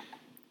game.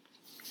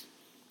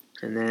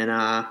 And then,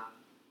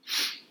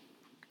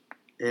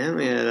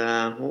 we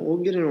had, we'll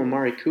get into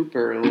Amari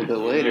Cooper a little bit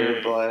later,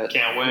 but...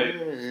 Can't wait.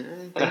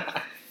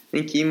 I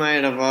think he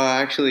might have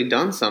actually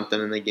done something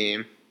in the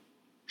game.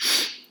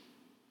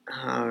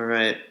 All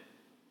right.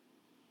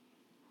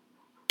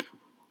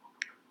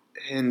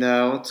 And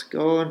let's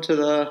go into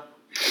the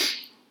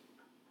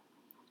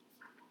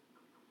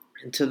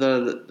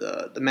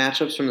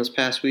matchups from this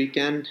past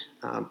weekend.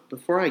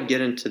 Before I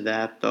get into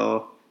that,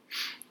 though,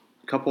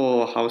 a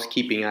couple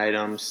housekeeping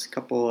items, a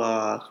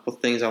couple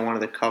things I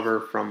wanted to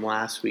cover from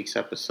last week's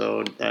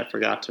episode that I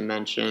forgot to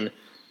mention.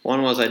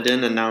 One was I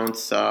didn't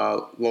announce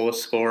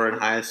lowest score and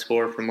highest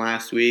score from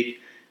last week.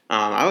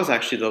 I was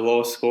actually the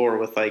lowest score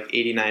with like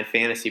 89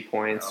 fantasy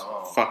points.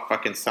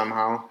 Fucking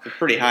somehow. A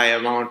pretty high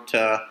amount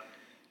to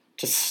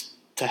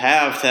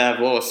have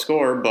lowest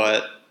score,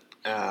 but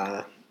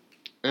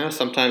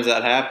sometimes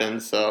that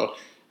happens. So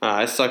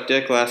I sucked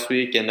dick last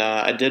week, and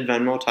I did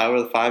Venmo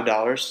Tyler the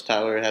 $5.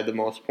 Tyler had the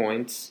most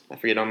points. I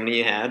forget how many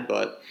he had,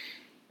 but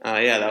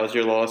that was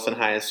your lowest and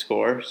highest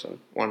score. So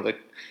wanted to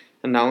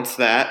announce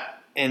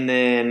that. And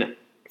then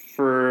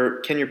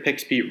for Can Your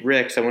Picks Beat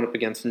Rick's, I went up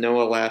against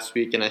Noah last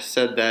week, and I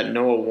said that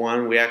Noah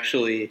won.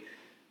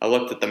 I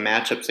looked at the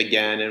matchups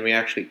again, and we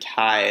actually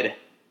tied.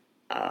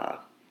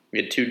 We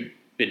had two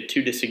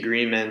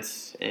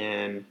disagreements,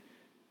 and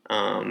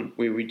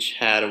we each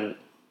had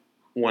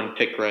one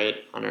pick right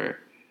out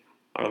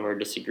of our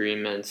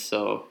disagreements.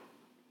 So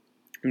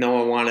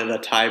Noah wanted a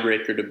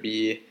tiebreaker to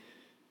be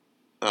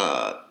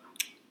the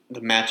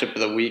matchup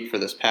of the week for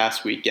this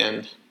past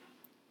weekend,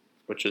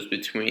 which was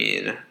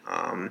between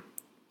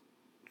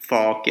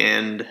Falk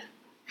and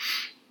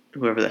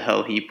whoever the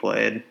hell he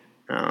played.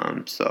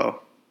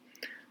 So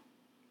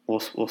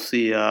we'll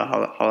see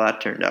how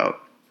that turned out.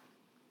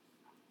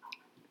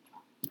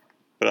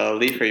 But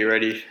Leaf, are you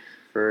ready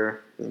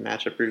for the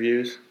matchup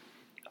reviews?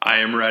 I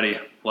am ready.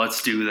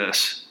 Let's do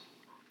this.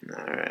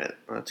 All right,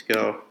 let's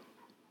go.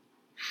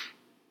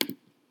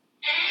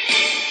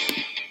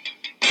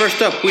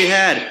 First up, we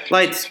had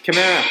Lights,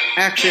 Camara,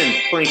 Action,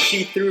 playing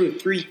see-through,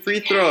 3 free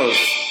throws.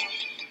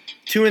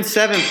 2 and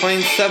 7,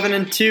 playing 7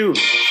 and 2.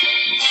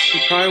 You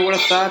probably would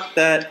have thought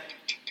that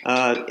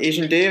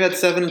Asian Dave at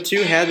 7 and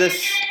 2 had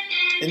this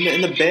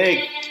in the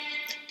bag.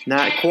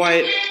 Not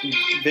quite.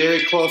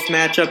 Very close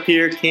matchup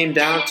here. Came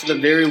down to the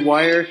very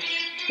wire.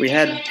 We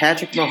had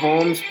Patrick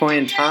Mahomes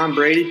playing Tom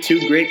Brady.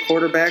 2 great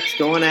quarterbacks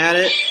going at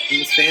it in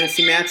this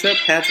fantasy matchup.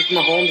 Patrick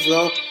Mahomes,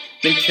 though,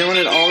 been killing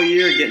it all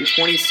year, getting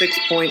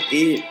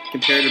 26.8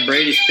 compared to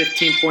Brady's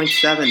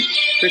 15.7.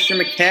 Christian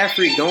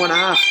McCaffrey going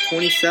off,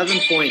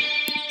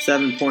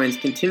 27.7 points,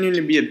 continuing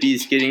to be a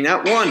beast, getting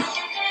not 1,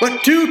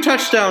 but 2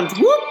 touchdowns.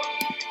 Whoop!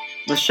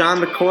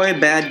 LaShawn McCoy,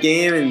 bad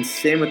game, and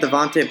same with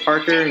Devontae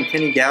Parker and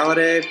Kenny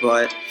Galladay,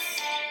 but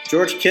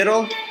George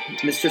Kittle,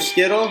 Mr.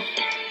 Skittle,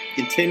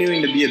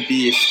 continuing to be a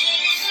beast.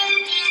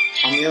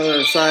 On the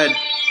other side,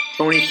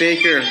 Tony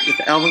Faker with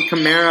Alvin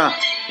Kamara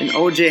and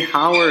O.J.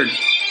 Howard.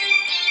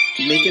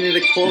 Making it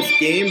a close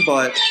game,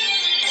 but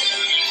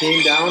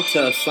came down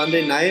to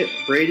Sunday night,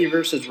 Brady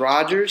versus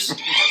Rodgers.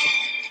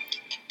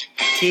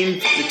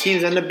 The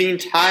teams end up being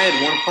tied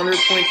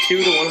 100.2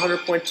 to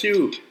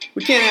 100.2.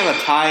 We can't have a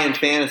tie in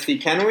fantasy,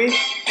 can we?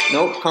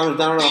 Nope, comes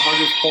down to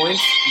 100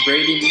 points.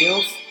 Brady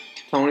kneels,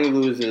 Tony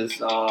loses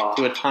to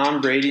a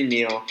Tom Brady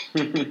kneel.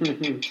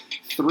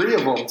 3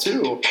 of them,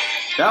 too.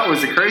 That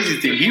was the crazy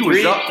thing. He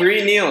was up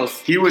 3 kneels.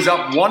 He was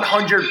up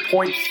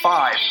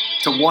 100.5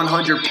 to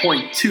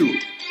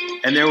 100.2.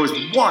 And there was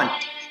 1,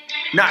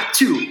 not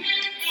 2,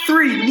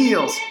 3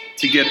 kneels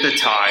to get the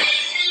tie.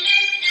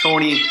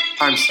 Tony,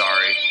 I'm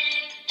sorry.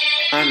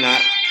 I'm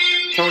not.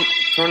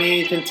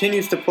 Tony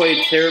continues to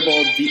play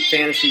terrible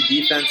fantasy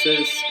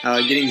defenses,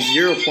 getting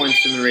 0 points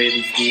from the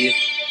Ravens D.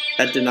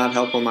 That did not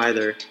help him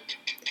either.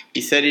 He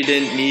said he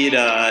didn't need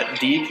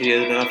D because he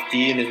has enough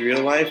D in his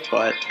real life,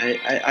 but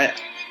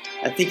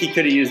I think he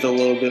could have used a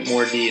little bit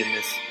more D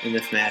in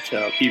this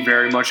matchup. He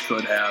very much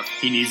could have.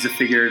 He needs to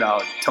figure it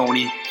out.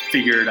 Tony,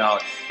 figure it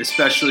out.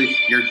 Especially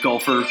your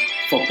Gopher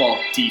football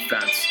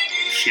defense.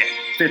 Shit,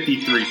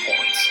 53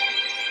 points.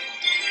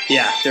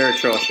 Yeah, they're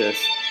atrocious.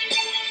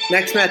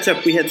 Next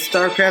matchup, we had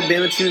Starcraft,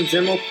 Bamatoon,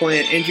 Zimmel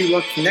playing Andrew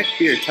Luck's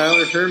neckbeard,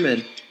 Tyler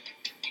Herman.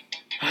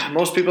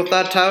 Most people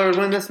thought Tyler would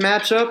win this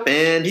matchup,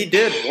 and he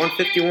did.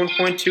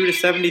 151.2 to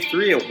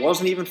 73. It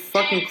wasn't even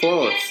fucking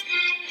close.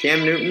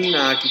 Cam Newton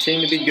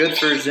continued to be good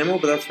for Zimmel,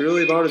 but that's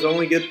really about his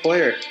only good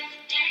player.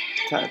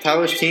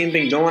 Tyler's team's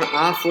been going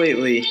off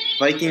lately.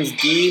 Vikings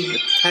D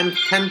with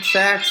 10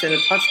 sacks and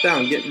a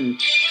touchdown, getting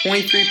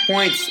 23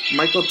 points.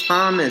 Michael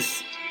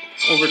Thomas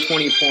over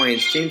 20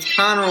 points. James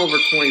Conner over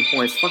 20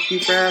 points. Fuck you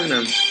for having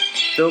him.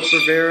 Philip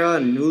Rivera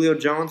and Julio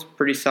Jones,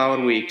 pretty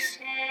solid weeks.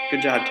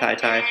 Good job,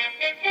 Ty.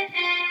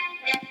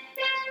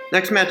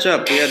 Next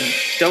matchup, we had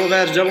Double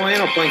Badge, Double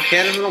Anno playing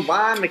Canada and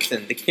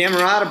Wyomington. The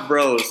Camerata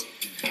Bros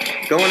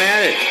going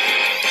at it.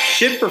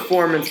 Shit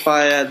performance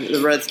by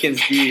the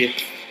Redskins D.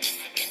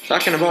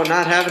 Talking about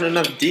not having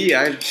enough D.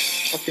 I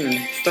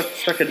fucking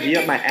stuck a D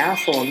up my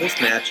asshole in this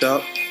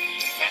matchup.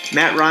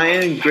 Matt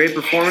Ryan, great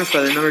performance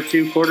by the number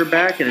 2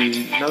 quarterback, and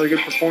another good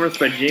performance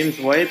by James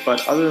White.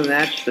 But other than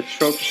that, just a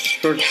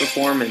atrocious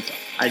performance.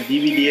 I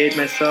DVDA'd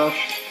myself.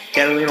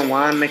 Catalina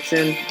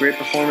Wyomington, great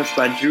performance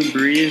by Drew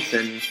Brees,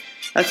 and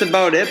that's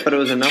about it, but it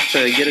was enough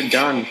to get it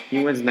done.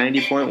 He wins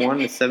 90.1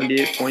 to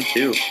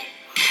 78.2.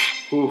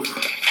 Oof.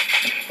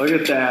 Look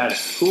at that.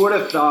 Who would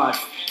have thought?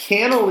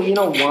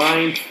 Catalina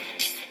Wine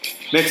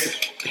Mixon.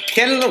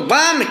 Catalina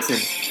Wyomington.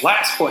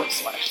 Last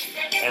place last year.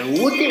 And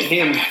look at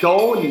him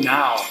go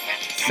now.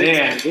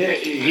 Man,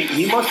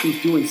 he must be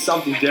doing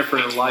something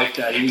different in life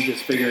that he's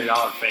just figuring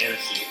out in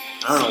fantasy.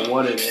 I don't know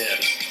what it is.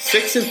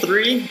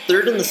 6-3,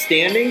 third in the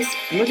standings.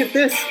 And look at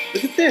this.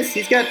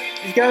 He's got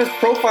his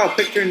profile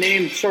picture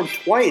name showed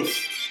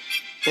twice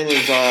in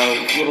his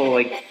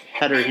little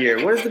header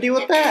here. What is the deal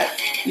with that?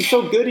 He's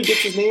so good he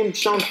gets his name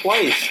shown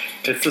twice.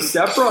 It's the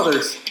Step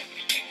Brothers.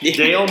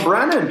 Dale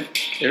Brennan.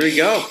 There we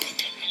go.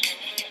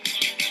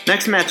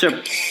 Next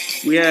matchup,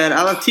 we had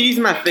I Love Tease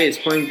My Face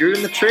playing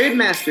Gruden the Trade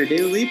Master,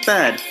 David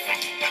Leapad.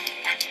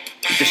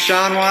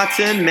 Deshaun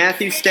Watson,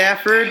 Matthew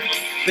Stafford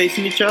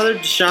facing each other.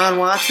 Deshaun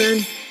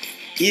Watson,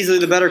 easily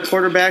the better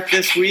quarterback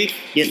this week,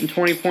 getting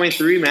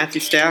 20.3.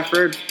 Matthew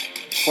Stafford,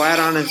 flat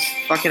on his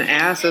fucking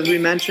ass, as we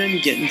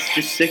mentioned, getting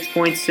just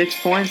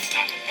 6.6 points.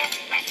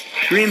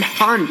 Kareem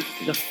Hunt,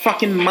 the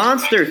fucking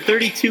monster,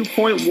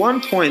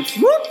 32.1 points.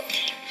 Whoop!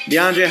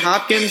 DeAndre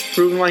Hopkins,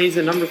 proving why he's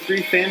the number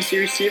 3 fantasy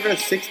receiver at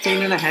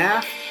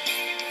 16.5.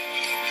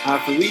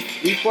 For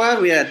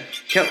Leafblad, we had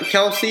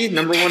Kelsey,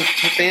 number 1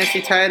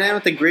 fantasy tight end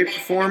with a great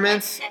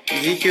performance.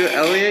 Ezekiel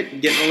Elliott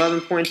getting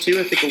 11.2.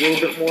 I think a little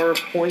bit more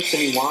points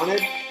than he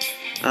wanted.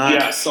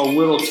 Yes, a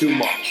little too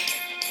much.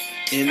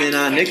 And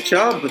then Nick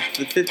Chubb with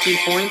the 15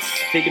 points,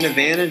 taking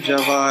advantage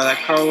of that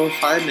Carlos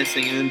Hyde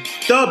missing. And then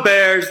the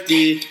Bears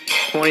D,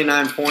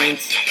 29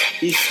 points.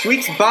 He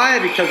squeaks by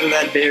because of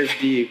that Bears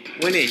D,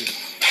 winning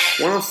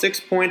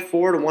 106.4 to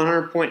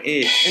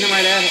 100.8. And I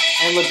might add,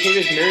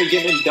 Latavius Murray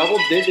getting in double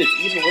digits,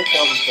 even with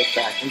Dalvin Cook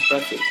back.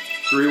 Impressive.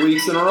 3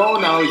 weeks in a row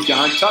now. He's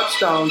got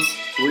touchdowns.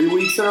 3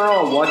 weeks in a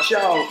row. Watch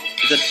out.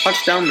 He's a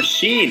touchdown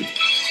machine.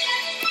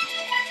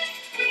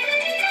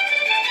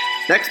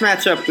 Next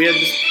matchup, we have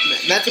this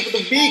matchup of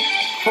the week.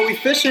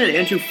 Coefficient,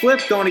 Andrew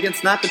Flip going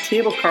against Not the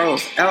Table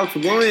Carlos, Alex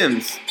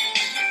Williams.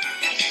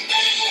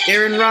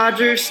 Aaron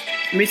Rodgers,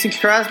 Mason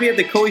Crosby had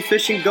the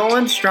coefficient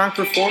going. Strong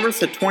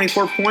performance at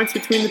 24 points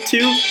between the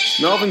two.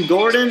 Melvin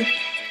Gordon,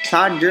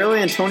 Todd Gurley,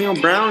 Antonio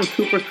Brown, and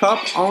Cooper Kupp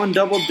all in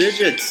double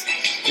digits.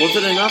 Was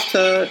it enough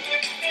to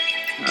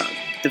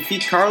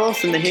defeat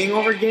Carlos in the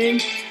hangover game?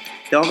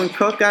 Dalvin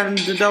Cook got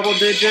into double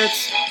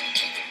digits.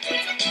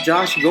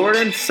 Josh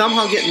Gordon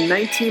somehow getting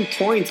 19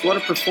 points. What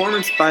a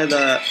performance by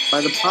the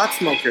pot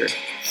smoker.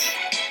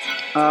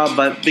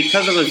 But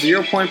because of a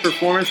 0-point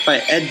performance by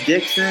Ed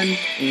Dixon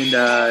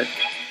and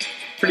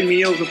pretty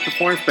mediocre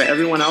performance by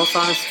everyone else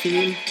on his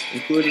team,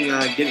 including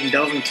getting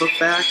Dalvin Cook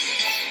back,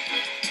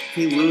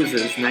 he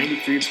loses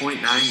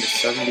 93.9 to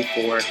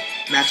 74.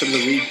 Match of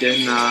the week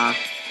didn't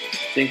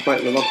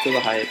quite live up to the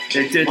hype.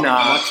 It did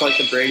not. Much like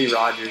the Brady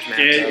Rodgers matchup.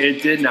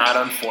 It did not,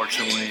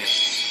 unfortunately.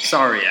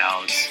 Sorry,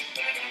 Alex.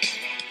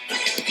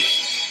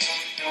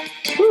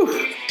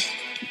 Whew.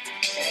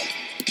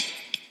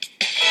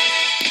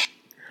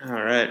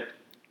 All right.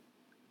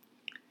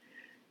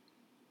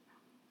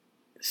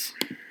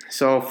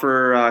 So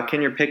for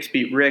Can Your Picks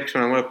Beat Rick's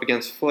when I went up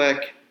against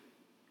Flick,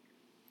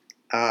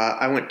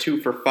 I went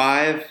 2 for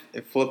 5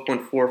 and Flip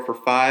went 4 for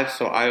 5,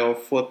 so I owe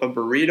Flip a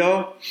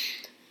burrito.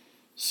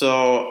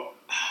 So,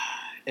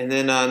 and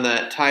then on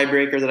that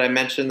tiebreaker that I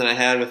mentioned that I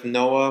had with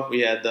Noah,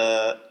 we had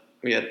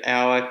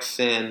Alex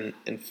and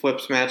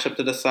Flip's matchup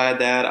to decide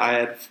that. I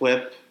had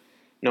Flip,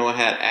 Noah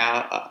had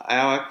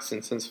Alex,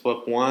 and since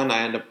Flip won, I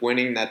ended up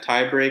winning that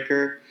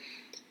tiebreaker.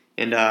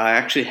 And I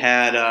actually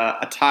had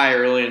a tie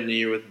earlier in the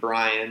year with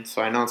Brian,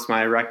 so I announced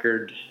my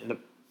record in the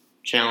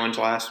challenge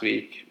last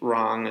week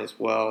wrong as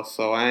well.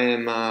 So I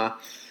am,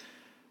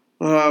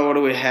 what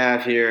do we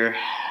have here?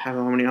 How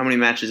many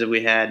matches have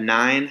we had?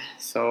 9.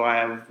 So I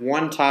have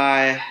 1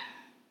 tie,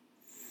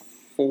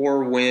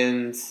 4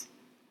 wins,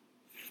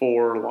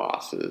 4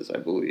 losses, I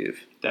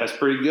believe. That's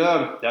pretty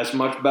good. That's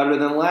much better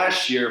than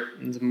last year.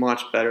 It's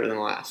much better than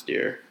last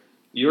year.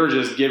 You were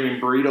just giving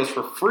burritos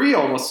for free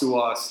almost to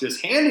us,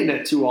 just handing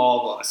it to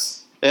all of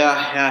us.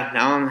 Yeah.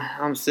 Now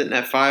I'm sitting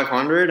at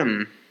 500.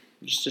 I'm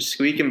just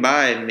squeaking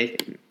by,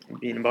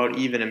 being about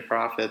even in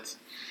profits.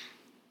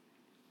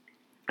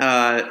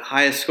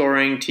 Highest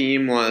scoring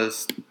team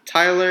was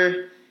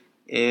Tyler,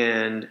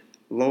 and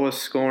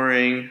lowest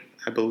scoring,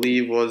 I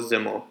believe, was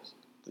Zimmel.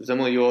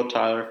 Zimmel, you owe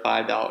Tyler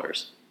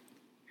 $5.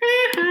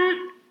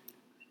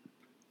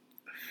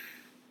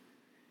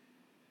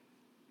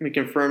 Let me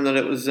confirm that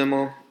it was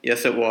Zimmel.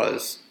 Yes, it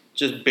was.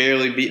 Just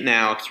barely beating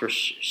Alex for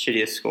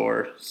shittiest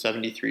score,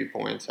 73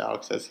 points.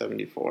 Alex has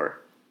 74.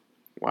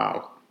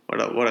 Wow, what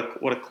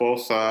a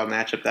close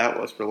matchup that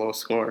was for low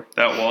score.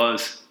 That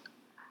was.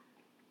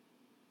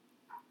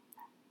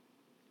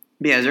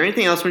 But yeah, is there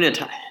anything else we need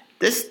to?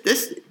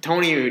 This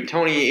Tony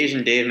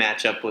Asian Dave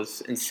matchup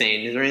was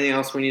insane. Is there anything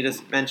else we need to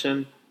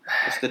mention?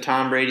 Just the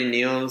Tom Brady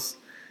Niels.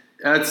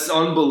 That's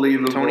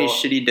unbelievable. Tony's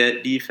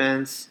shitty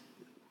defense.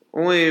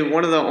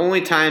 One of the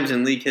only times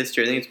in league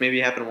history, I think it's maybe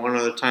happened one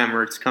other time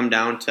where it's come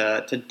down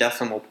to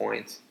decimal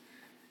points.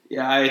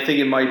 Yeah, I think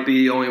it might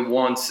be only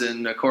once.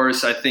 And, of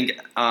course, I think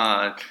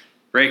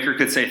Raker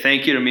could say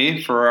thank you to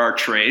me for our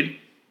trade.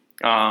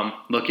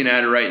 Looking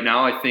at it right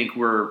now, I think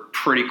we're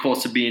pretty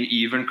close to being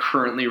even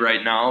currently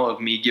right now of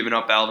me giving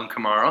up Alvin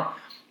Kamara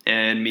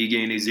and me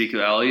getting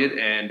Ezekiel Elliott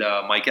and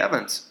Mike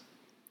Evans.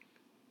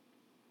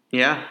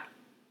 Yeah.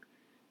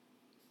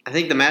 I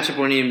think the matchup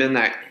wouldn't even been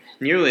that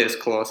nearly as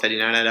close had he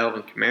not had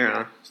Alvin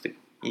Kamara.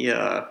 He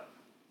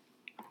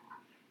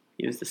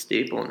was the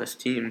staple in this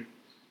team.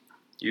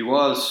 He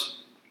was.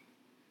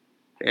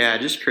 Yeah,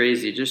 just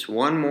crazy. Just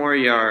one more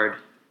yard.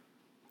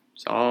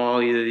 It's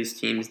all either of these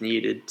teams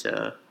needed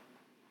to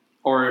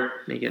or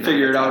make it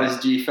figured out his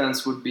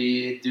defense would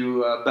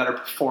do a better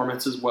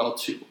performance as well,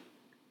 too.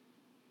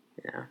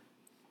 Yeah.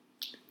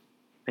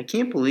 I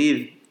can't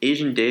believe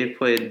Asian Dave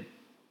played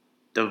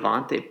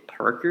Devontae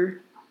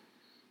Parker.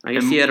 I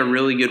guess he had a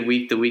really good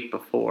week the week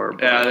before.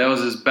 But yeah, that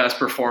was his best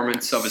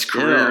performance of his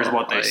career is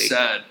what they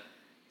said.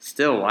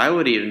 Still, why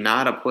would he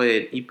not have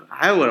played?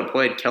 I would have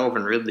played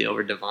Kelvin Ridley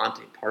over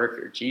Devontae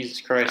Parker.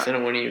 Jesus Christ, then it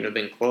wouldn't even have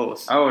been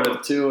close. I would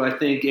have, too. I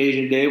think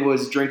Asian Dave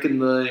was drinking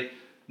the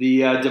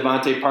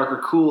Devontae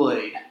Parker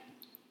Kool-Aid.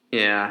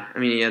 Yeah, I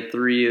mean, he had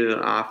 3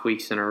 off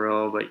weeks in a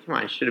row, but come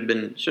on, should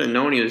have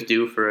known he was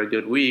due for a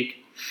good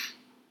week.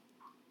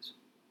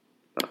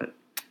 But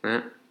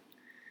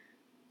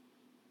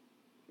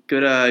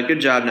good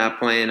job not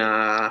playing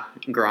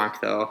Gronk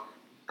though.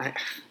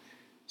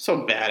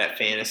 So bad at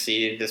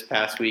fantasy this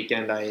past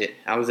weekend.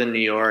 I was in New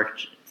York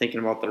thinking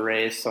about the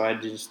race, so I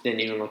just didn't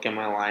even look at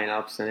my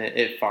lineups, and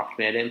it fucked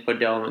me. I didn't put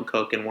Delvin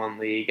Cook in one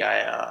league.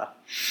 And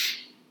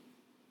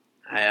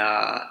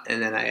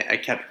then I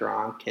kept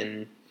Gronk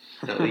in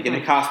the league, and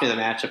it cost me the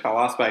matchup. I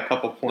lost by a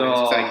couple points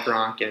because I had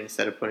Gronk in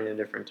instead of putting a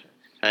different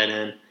tight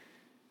end.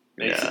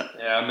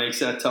 It makes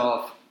that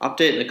tough.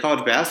 Update in the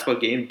college basketball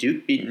game: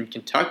 Duke beating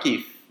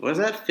Kentucky. What was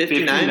that?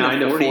 59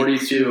 to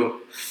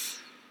 42.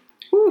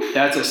 Whew.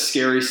 That's a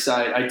scary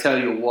sight. I tell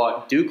you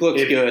what, Duke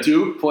looks good. If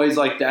Duke plays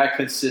like that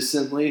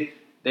consistently,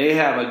 they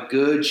have a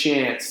good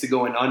chance to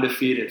go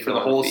undefeated for the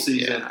whole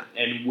season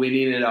and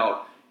winning it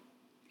out.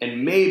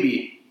 And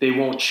maybe they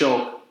won't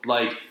choke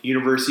like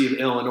University of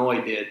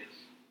Illinois did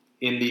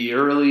in the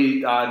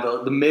early,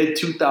 the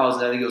mid-2000s.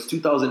 I think it was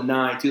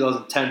 2009,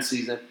 2010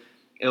 season.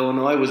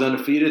 Illinois was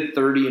undefeated,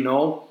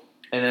 30-0,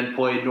 and then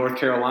played North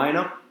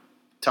Carolina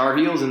Tar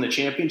Heels in the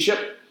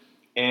championship,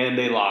 and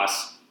they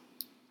lost.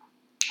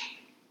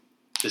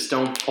 Just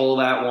don't pull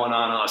that one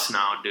on us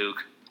now,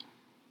 Duke.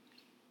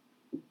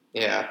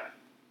 Yeah.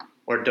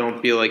 Or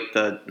don't be like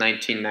the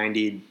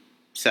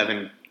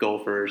 1997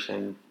 Gophers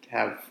and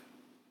have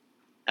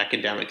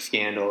academic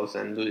scandals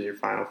and lose your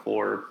Final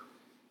Four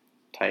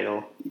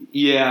title.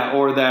 Yeah,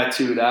 or that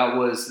too.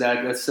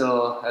 That's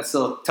still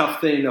a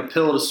tough thing, a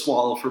pill to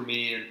swallow for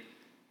me. And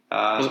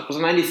Was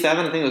it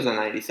 97? I think it was a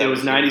 97. it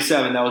was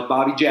 97. That was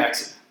Bobby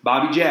Jackson.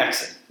 Bobby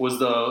Jackson was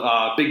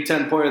the Big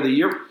Ten Player of the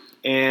Year,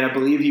 and I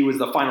believe he was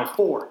the Final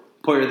Four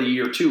Player of the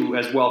Year too,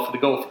 as well for the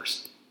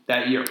Gophers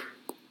that year.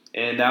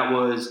 And that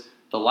was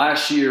the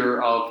last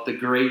year of the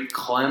great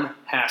Clem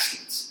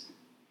Haskins.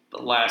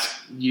 The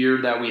last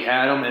year that we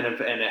had him, and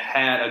it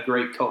had a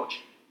great coach.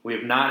 We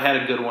have not had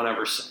a good one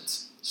ever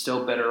since.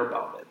 Still bitter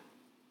about it.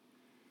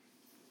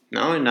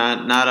 No,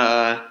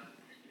 not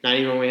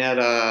even we had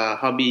a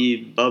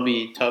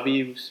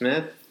Tubby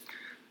Smith.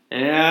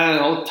 Yeah,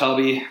 old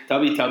Tubby.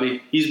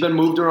 He's been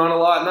moved around a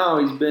lot now.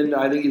 He's been,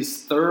 I think,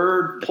 his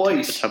third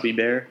place. Tubby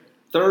Bear.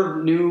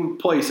 Third new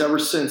place ever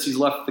since he's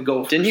left the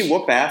Gophers. Didn't he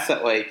whoop ass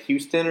at like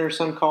Houston or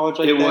some college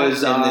like that? It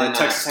was And then,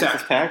 Texas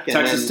Tech. And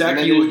then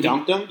he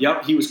dumped him?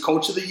 Yep, he was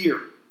Coach of the Year.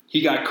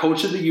 He got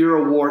Coach of the Year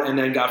award and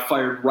then got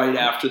fired right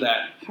after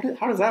that.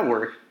 How does that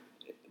work?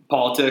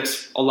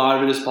 Politics. A lot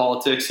of it is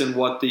politics and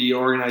what the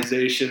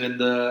organization and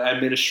the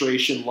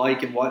administration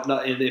like and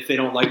whatnot. And if they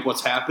don't like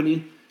what's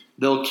happening,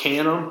 they'll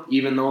can them,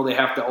 even though they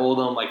have to owe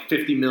them like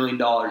 $50 million.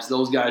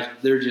 Those guys,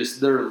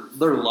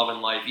 they're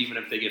loving life, even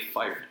if they get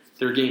fired.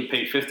 They're getting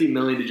paid $50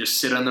 million to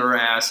just sit on their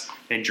ass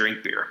and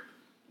drink beer,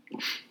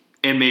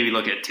 and maybe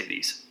look at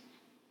titties.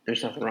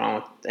 There's nothing wrong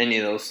with any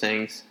of those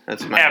things.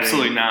 That's my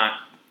Absolutely dream. not.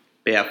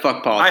 But yeah,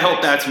 fuck politics. I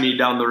hope that's me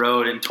down the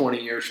road in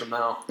 20 years from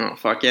now. Oh,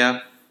 fuck yeah.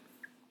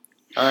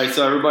 All right,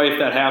 so everybody, if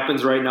that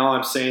happens right now,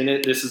 I'm saying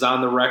it. This is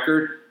on the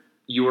record.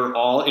 You are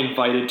all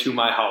invited to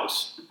my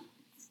house.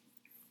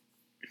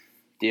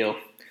 Deal.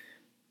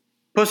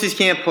 Pussies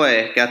can't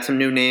play. Got some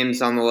new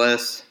names on the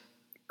list.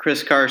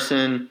 Chris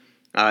Carson.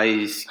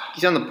 He's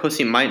on the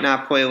Pussy Might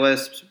Not Play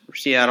list for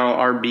Seattle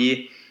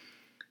RB.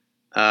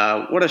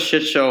 What a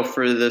shit show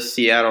for the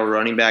Seattle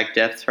running back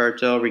depth chart,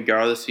 though.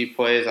 Regardless if he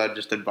plays, I'd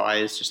just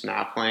advise just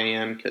not playing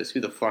him because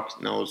who the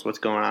fuck knows what's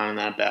going on in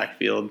that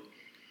backfield.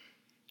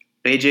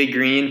 AJ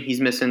Green,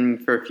 he's missing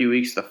for a few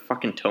weeks with a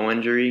fucking toe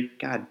injury.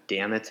 God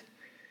damn it.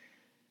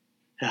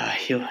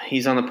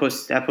 He's on the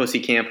pussy. That pussy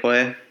can't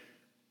play.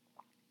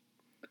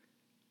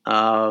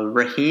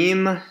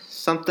 Raheem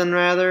something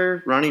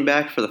rather, running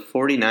back for the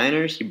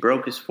 49ers. He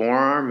broke his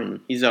forearm and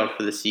he's out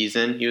for the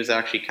season. He was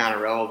actually kind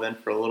of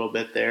relevant for a little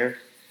bit there.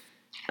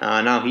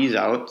 Now he's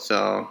out,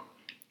 so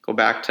go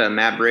back to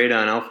Matt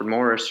Breida and Alfred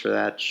Morris for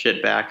that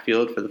shit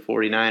backfield for the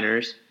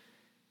 49ers.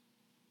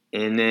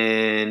 And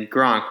then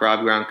Rob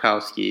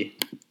Gronkowski.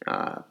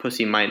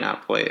 Pussy might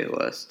not play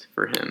list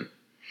for him.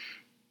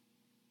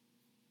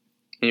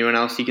 Anyone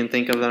else you can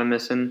think of that I'm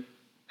missing?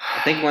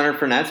 I think Leonard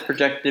Fournette's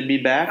projected to be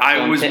back. So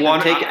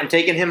I'm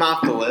taking him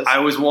off the list. I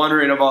was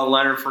wondering about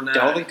Leonard Fournette.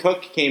 Dalvin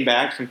Cook came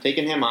back, so I'm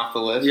taking him off the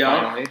list.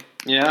 Finally.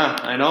 Yeah,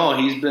 I know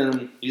he's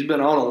been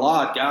out a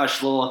lot.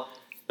 Gosh, it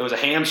was a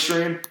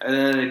hamstring, and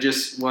then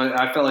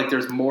I felt like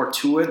there's more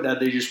to it that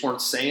they just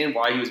weren't saying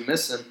why he was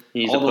missing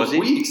all those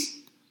weeks.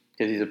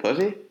 Because he's a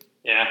pussy.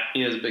 Yeah,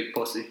 he is a big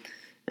pussy.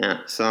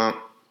 Yeah. So,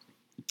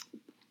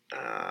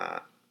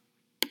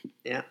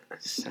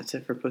 that's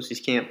it for pussies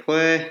can't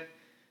play.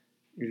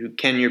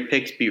 Can your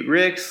picks beat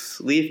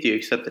Rick's? Leaf, do you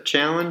accept the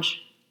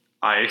challenge?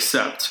 I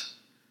accept.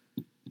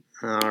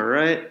 All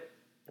right.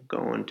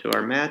 Going to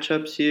our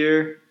matchups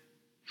here.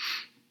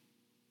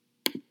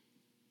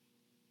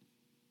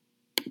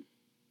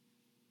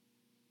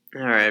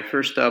 All right.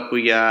 First up,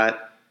 I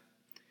got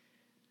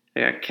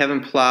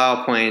Kevin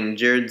Plow playing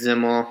Jared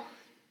Zimmel,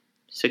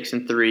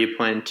 6-3,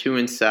 playing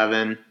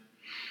 2-7.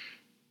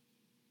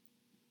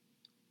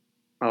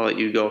 I'll let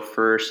you go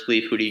first.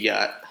 Leaf, who do you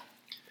got?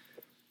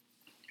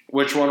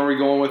 Which one are we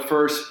going with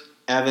first?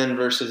 Evan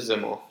versus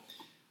Zimmel.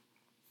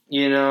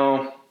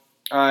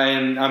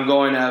 I'm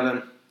going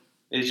Evan.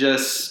 It's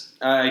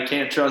just I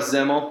can't trust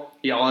Zimmel.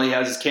 All he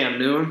has is Cam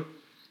Newton,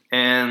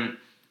 and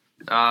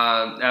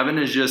Evan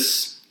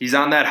is he's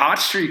on that hot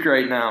streak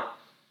right now,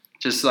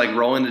 just like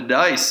rolling the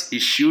dice.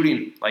 He's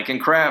shooting like in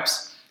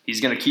craps. He's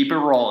gonna keep it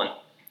rolling.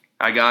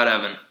 I got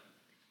Evan.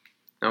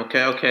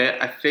 Okay.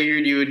 I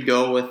figured you would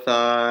go with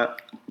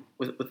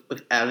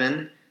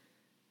Evan,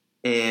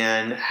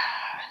 and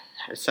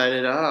I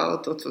decided,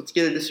 let's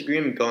get a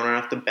disagreement going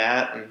right off the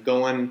bat. I'm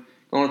going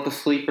with the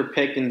sleeper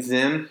pick and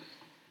Zim.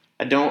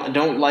 I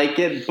don't like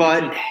it,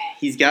 but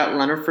he's got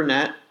Leonard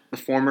Fournette, the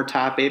former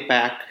top 8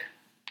 back,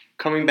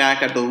 coming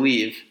back. I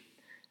believe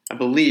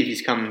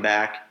he's coming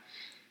back.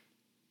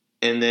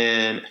 And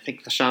then I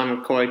think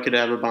LaShawn McCoy could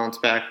have a bounce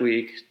back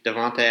week.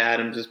 Devontae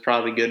Adams is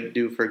probably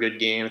due for a good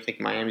game. I think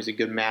Miami's a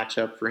good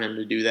matchup for him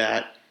to do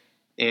that.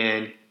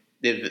 And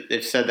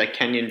they've said that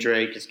Kenyon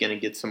Drake is going to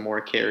get some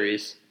more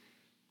carries.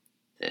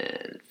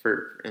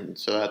 And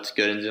so that's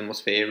good in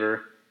Zimmel's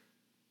favor.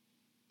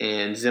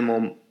 And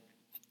Zimmel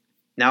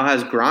now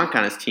has Gronk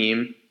on his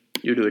team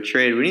due to a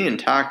trade. We didn't even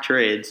talk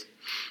trades.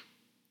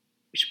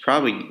 We should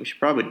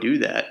probably do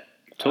that.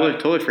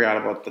 Totally forgot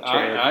about the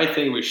trade. I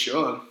think we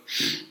should.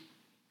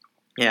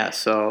 Yeah,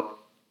 so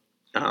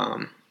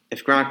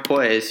if Gronk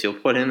plays, he'll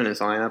put him in his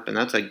lineup, and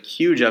that's a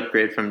huge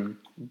upgrade from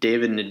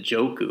David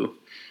Njoku.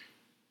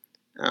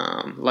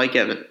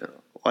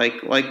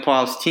 Like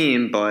Paul's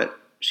team, but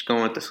just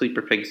going with the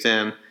sleeper pick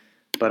Zim.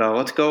 But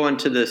let's go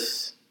into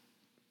this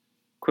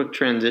quick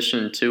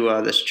transition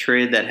to this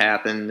trade that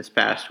happened this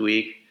past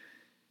week.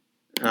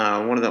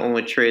 One of the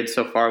only trades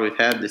so far we've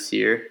had this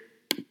year.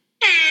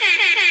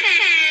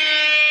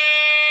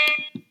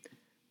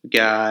 We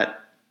got...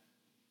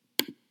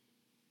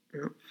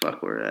 Oh,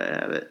 fuck, where did I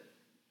have it?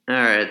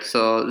 Alright,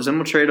 so Zim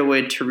will trade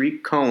away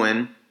Tariq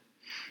Cohen,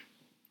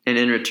 and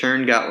in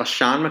return got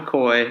LaShawn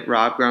McCoy,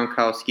 Rob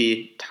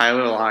Gronkowski,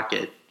 Tyler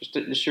Lockett.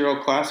 Just your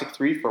old classic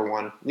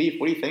 3-for-1. Leaf,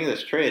 what do you think of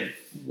this trade?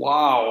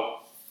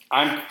 Wow.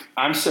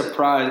 I'm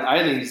surprised.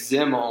 I think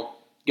Zimmo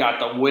got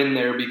the win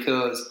there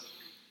because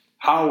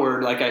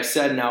Howard, like I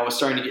said now, is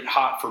starting to get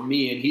hot for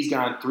me, and he's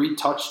gotten 3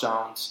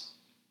 touchdowns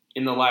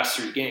in the last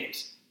 3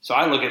 games. So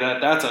I look at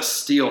that. That's a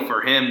steal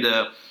for him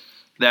that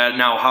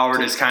now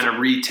Howard has kind of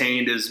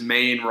retained his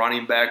main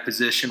running back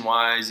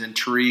position-wise, and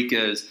Tariq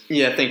is...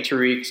 Yeah, I think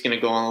Tariq's going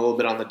to go on a little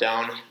bit on the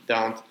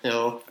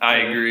downhill. I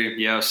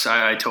agree. Yes,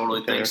 I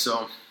totally think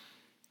so.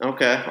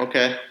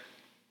 Okay.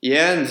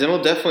 Yeah, and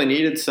Zimmel definitely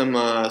needed some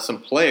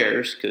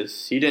players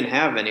because he didn't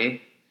have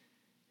any.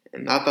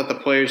 And not that the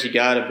players he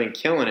got have been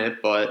killing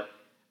it, but,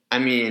 I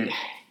mean,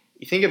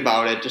 you think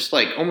about it, just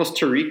like almost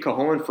Tariq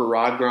Cohen for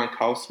Rob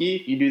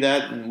Gronkowski. You do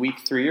that in week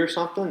 3 or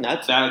something,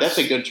 that's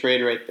a good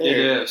trade right there.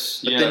 It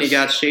is, But then you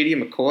got Shady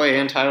McCoy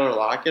and Tyler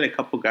Lockett, a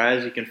couple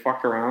guys you can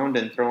fuck around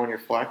and throw in your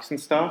flex and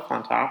stuff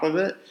on top of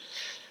it.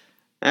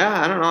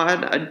 Yeah, I don't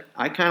know.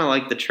 I kind of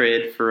like the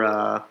trade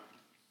for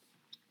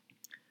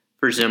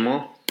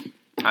Zimmel.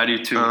 I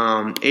do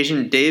too.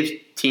 Asian Dave's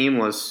team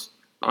was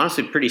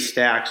honestly pretty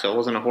stacked, so it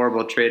wasn't a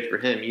horrible trade for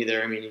him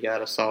either. I mean, you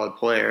got a solid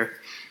player.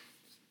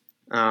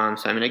 So,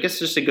 I mean, I guess it's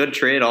just a good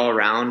trade all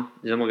around.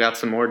 Zimmel got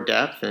some more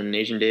depth, and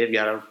Asian Dave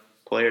got a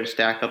player to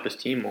stack up his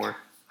team more.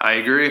 I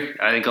agree.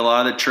 I think a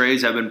lot of the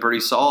trades have been pretty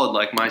solid.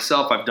 Like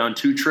myself, I've done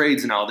 2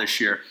 trades now this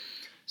year.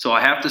 So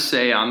I have to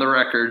say, on the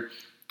record,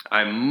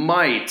 I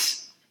might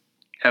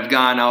have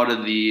gone out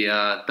of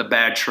the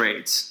bad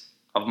trades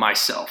of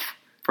myself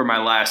for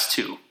my last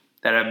 2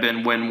 that have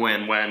been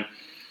win-win. When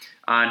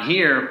on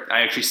here,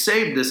 I actually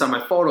saved this on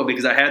my photo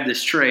because I had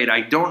this trade. I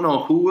don't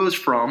know who it was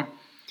from,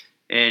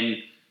 and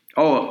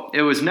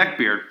it was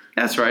Neckbeard.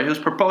 That's right. It was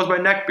proposed by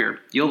Neckbeard.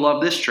 You'll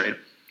love this trade.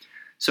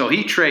 So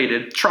he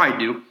traded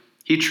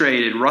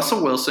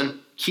Russell Wilson,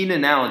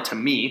 Keenan Allen to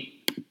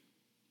me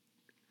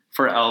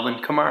for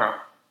Alvin Kamara.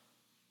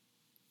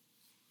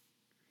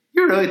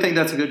 You really think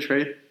that's a good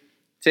trade?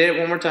 Say it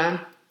one more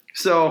time.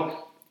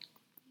 So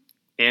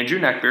Andrew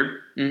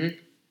Neckbeard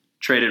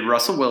traded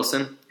Russell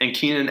Wilson and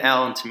Keenan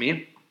Allen to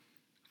me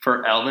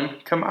for Alvin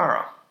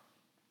Kamara.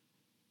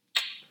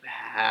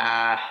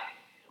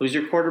 Who's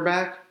your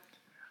quarterback?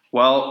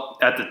 Well,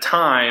 at the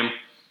time,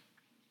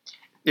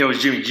 it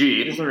was Jimmy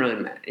G. It doesn't really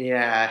matter.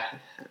 Yeah,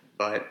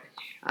 but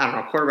I don't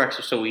know. Quarterbacks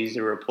are so easy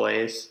to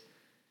replace.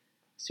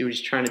 See what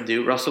he's trying to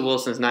do. Russell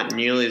Wilson's not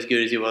nearly as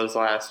good as he was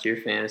last year,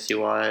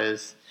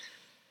 fantasy-wise.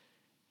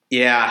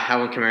 Yeah,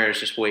 Alvin Kamara is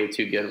just way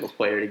too good of a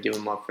player to give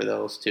him up for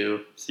those 2.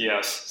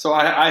 Yes. So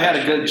I had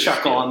a good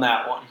chuckle on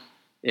that one.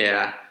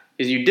 Yeah,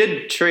 because you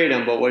did trade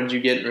him, but what did you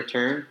get in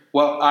return?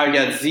 Well, I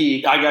got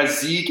Zeke. I got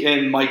Zeke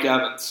and Mike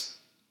Evans.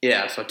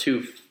 Yeah, so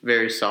 2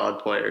 very solid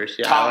players.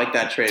 Yeah, I like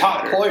that trade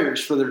top better.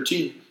 Players for their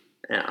team.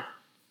 Yeah.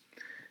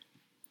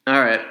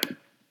 All right.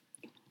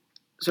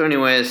 So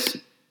anyways,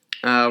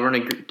 we're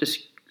going to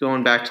just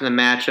going back to the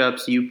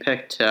matchups. You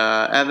picked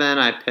Evan.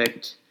 I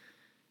picked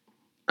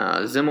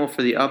Zimmel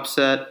for the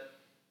upset.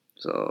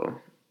 So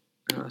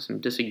some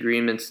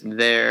disagreements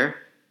there.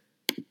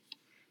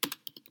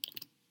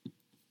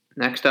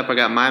 Next up, I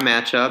got my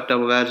matchup.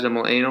 Double Badge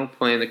Zimmel Anal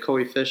playing the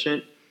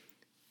coefficient.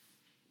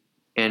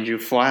 Andrew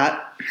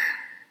Flat.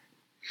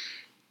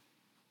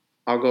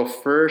 I'll go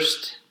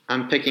first.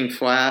 I'm picking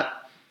Flat.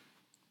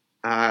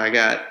 I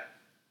got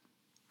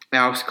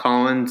Alex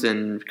Collins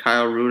and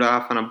Kyle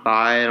Rudolph on a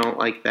bye. I don't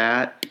like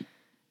that.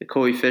 The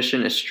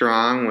coefficient is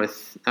strong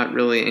with not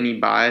really any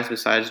buys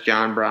besides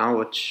John Brown,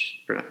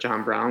 which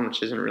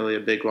isn't really a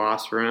big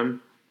loss for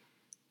him.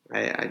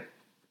 I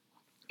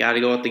got to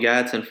go with the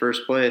guy that's in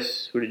first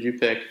place. Who did you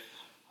pick?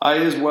 I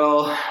as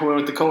well went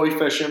with the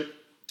coefficient.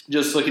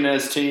 Just looking at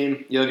his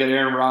team, you look at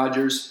Aaron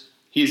Rodgers,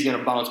 he's going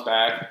to bounce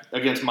back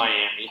against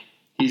Miami.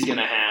 He's going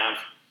to have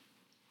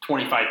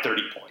 25,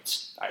 30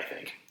 points, I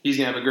think. He's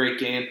going to have a great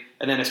game.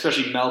 And then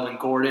especially Melvin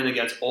Gordon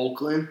against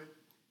Oakland,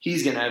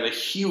 he's going to have a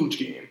huge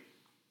game.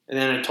 And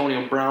then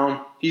Antonio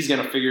Brown, he's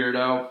going to figure it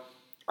out.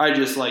 I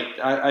just like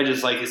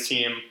his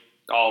team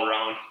all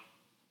around.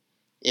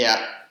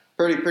 Yeah,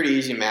 pretty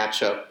easy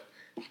matchup,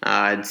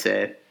 I'd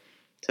say,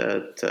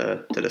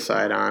 to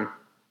decide on.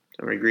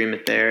 Some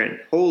agreement there.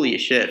 And holy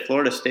shit,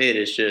 Florida State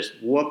is just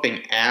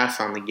whooping ass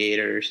on the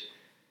Gators.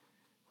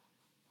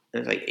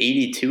 It's like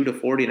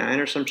 82-49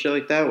 or some shit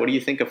like that. What do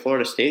you think of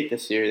Florida State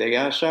this year? They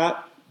got a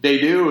shot? They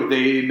do.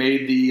 They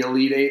made the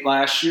Elite Eight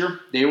last year.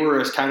 They were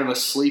as kind of a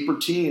sleeper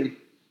team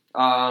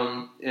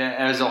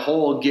as a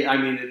whole.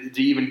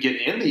 To even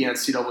get in the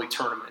NCAA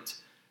tournament.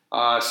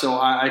 So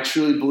I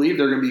truly believe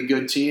they're going to be a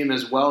good team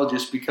as well,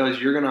 just because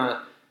you're going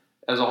to,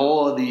 as a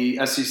whole of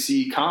the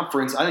SEC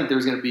conference, I think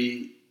there's going to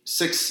be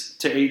 6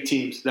 to 8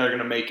 teams that are going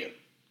to make it.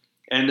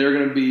 And they're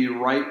going to be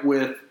right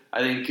with,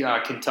 I think,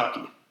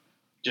 Kentucky,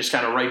 just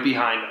kind of right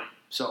behind them.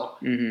 So,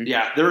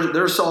 yeah,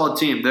 they're a solid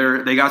team.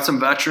 They got some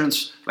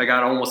veterans. They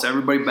got almost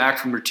everybody back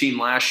from their team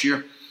last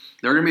year.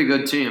 They're going to be a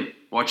good team.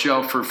 Watch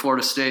out for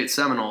Florida State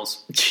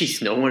Seminoles.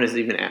 Jeez, no one is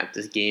even at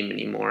this game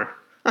anymore.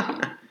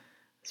 I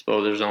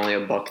suppose there's only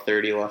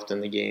 $1.30 left in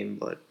the game,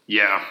 but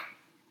yeah.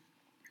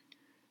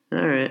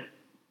 All right.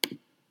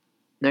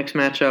 Next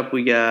matchup,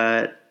 we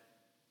got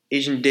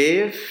Asian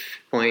Dave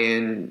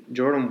playing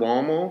Jordan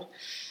Walmo.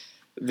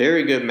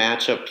 Very good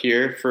matchup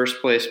here.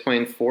 First place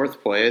playing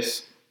fourth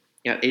place.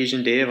 Got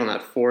Asian Dave on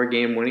that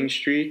 4-game winning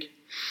streak.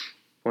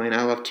 Playing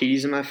I Love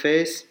Titties in My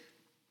Face.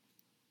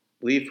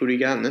 Leaf, who do you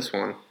got in this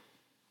one?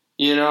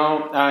 You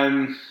know,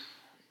 I'm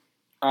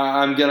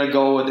gonna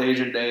go with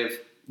Asian Dave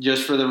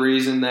just for the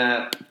reason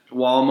that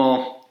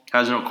Walmo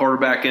has no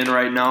quarterback in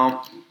right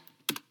now.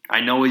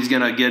 I know he's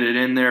gonna get it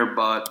in there,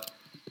 but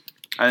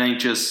I think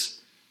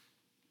just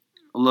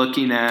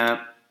looking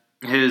at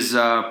his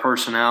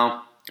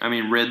personnel, I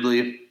mean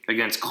Ridley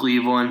against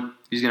Cleveland,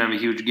 he's gonna have a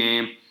huge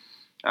game.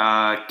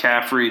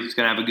 Caffrey is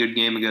gonna have a good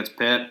game against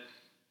Pitt.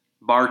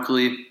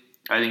 Barkley,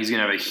 I think he's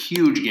gonna have a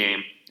huge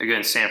game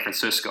against San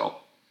Francisco.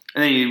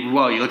 And then you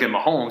look at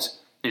Mahomes,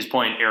 he's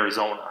playing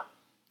Arizona.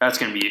 That's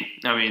going to be,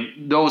 I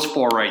mean, those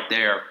 4 right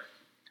there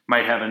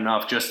might have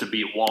enough just to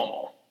beat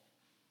Walmo.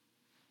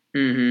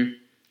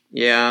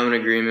 Yeah, I'm in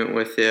agreement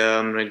with you.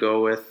 I'm going to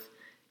go with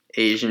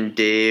Asian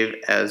Dave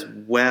as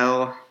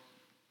well.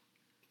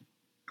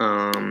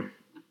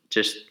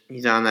 Just,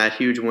 he's on that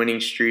huge winning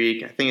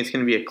streak. I think it's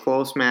going to be a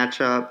close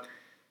matchup,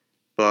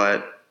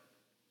 but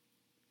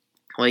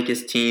I like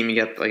his team.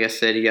 You got, like I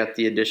said, you got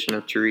the addition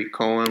of Tariq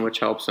Cohen, which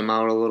helps him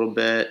out a little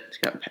bit. He's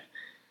got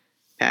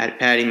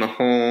Patty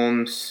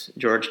Mahomes.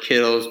 George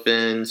Kittle's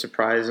been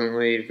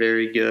surprisingly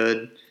very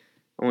good.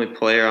 Only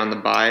player on the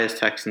bye is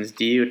Texans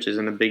D, which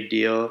isn't a big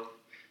deal.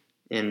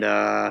 And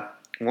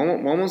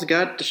almost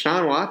got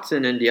Deshaun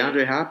Watson and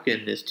DeAndre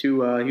Hopkins, his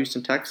 2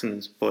 Houston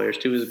Texans players,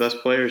 2 of his best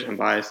players on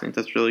bye. I think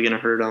that's really going to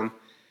hurt him.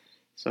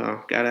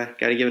 So gotta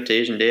give it to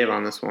Asian Dave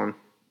on this one.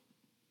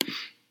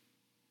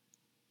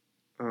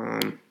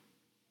 Let's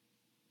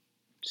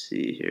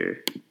see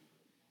here.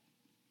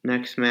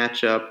 Next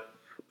matchup,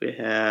 we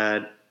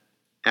had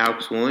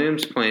Alex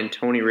Williams playing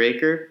Tony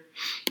Raker.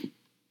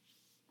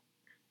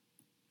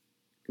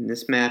 In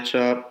this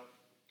matchup,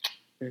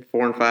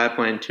 4-5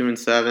 playing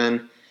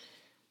 2-7.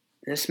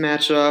 This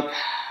matchup,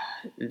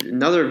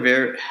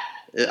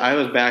 I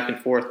was back and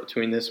forth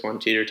between this one,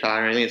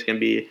 teeter-totter. I think it's going to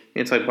be,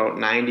 it's like about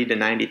 90 to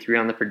 93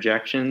 on the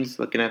projections.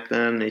 Looking at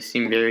them, they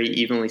seem very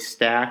evenly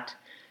stacked.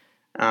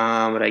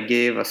 But I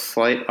gave a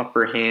slight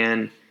upper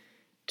hand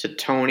to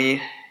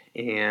Tony,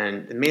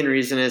 and the main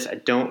reason is I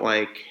don't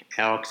like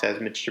Alex as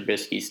Mitch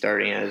Trubisky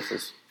starting as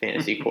his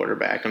fantasy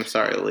quarterback. I'm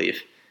sorry,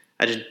 Leaf.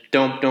 I just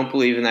don't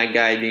believe in that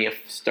guy being a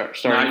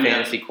starting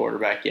fantasy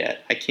quarterback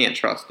yet. I can't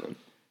trust him.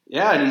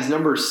 Yeah, and he's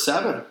number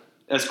 7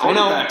 as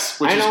quarterbacks,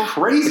 which is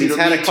crazy. But he's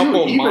had a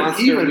couple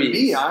monster even weeks.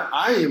 Me,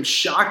 I am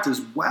shocked as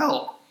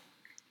well.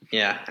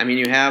 Yeah, I mean,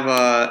 you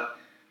have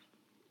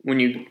when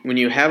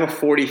you have a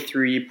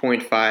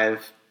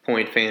 43.5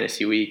 point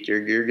fantasy week,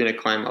 you're going to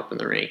climb up in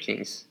the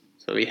rankings.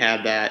 So we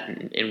had that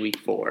in week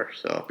 4.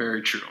 So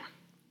very true.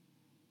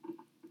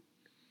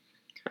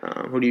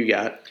 Who do you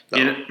got?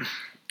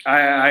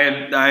 I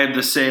have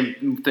the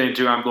same thing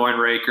too. I'm going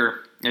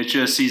Raker. It's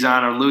just he's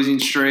on a losing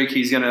streak.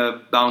 He's going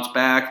to bounce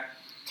back.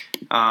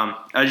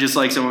 I just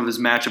like some of his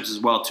matchups as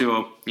well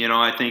too. You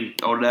know, I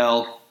think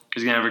Odell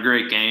is going to have a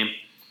great game.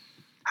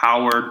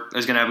 Howard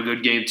is going to have a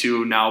good game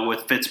too. Now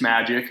with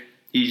Fitzmagic,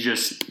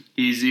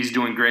 he's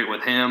doing great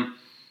with him.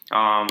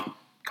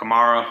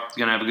 Kamara is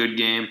going to have a good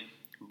game.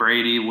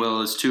 Brady,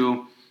 Will is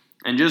too.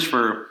 And just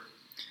for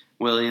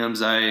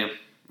Williams, I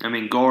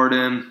mean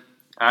Gordon.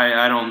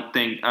 I don't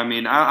think. I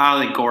mean, I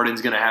think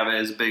Gordon's going to have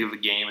as big of a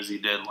game as he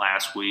did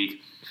last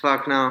week.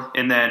 Fuck no.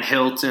 And then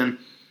Hilton,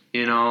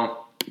 you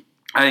know,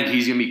 I think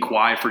he's going to be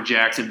quiet for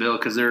Jacksonville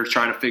because they're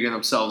trying to figure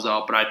themselves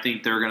out. But I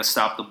think they're going to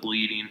stop the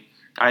bleeding.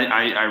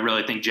 I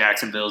really think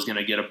Jacksonville is going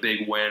to get a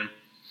big win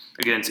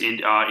against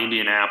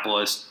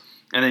Indianapolis.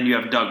 And then you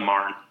have Doug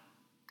Martin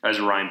as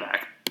a running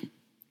back.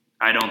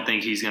 I don't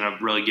think he's going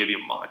to really give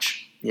you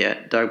much. Yeah,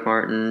 Doug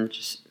Martin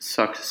just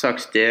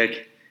sucks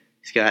dick.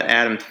 He's got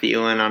Adam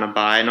Thielen on a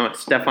bye. I know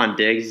Stephon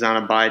Diggs is on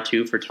a bye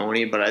too for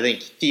Tony, but I think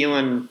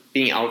Thielen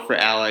being out for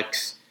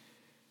Alex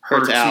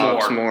hurts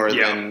Alex more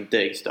than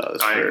Diggs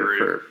does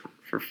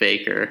for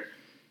Faker.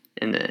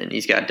 And then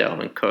he's got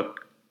Dalvin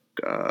Cook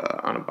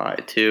on a bye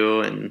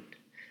too, and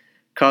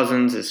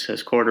Cousins is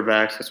his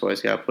quarterback, so that's why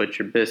he's got to put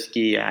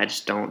Trubisky. I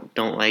just don't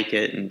like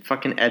it. And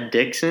fucking Ed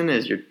Dixon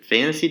is your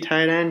fantasy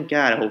tight end?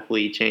 God,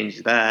 hopefully he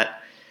changes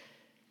that.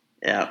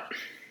 Yeah.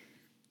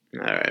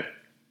 All right.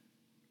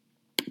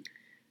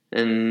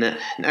 And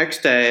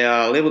next,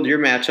 I labeled your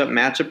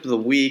matchup of the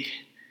week.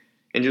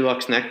 Andrew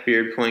Luck's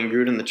Neckbeard playing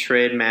Gruden the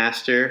Trade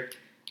Master.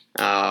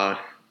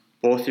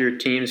 Both your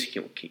teams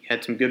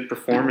had some good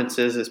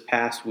performances this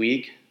past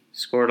week.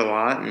 Scored a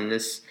lot, and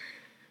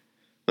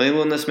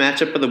labeling this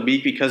matchup of the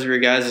week because of your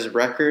guys'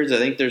 records. I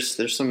think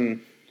there's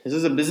some. This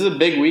is a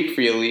big week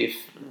for you, Leaf.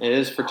 It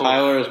is for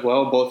Tyler as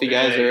well. Both of you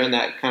guys are in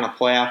that kind of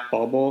playoff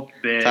bubble.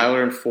 Big.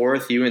 Tyler in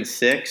 4th, you in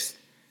 6th.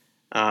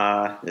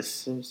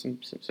 There's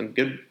some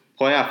good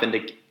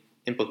playoff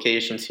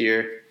implications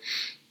here.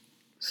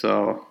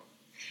 So,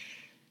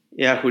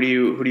 yeah, who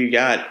do you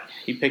got?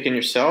 You picking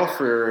yourself,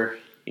 or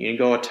you gonna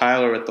go with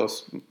Tyler with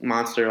those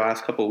monster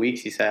last couple of weeks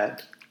he's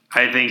had?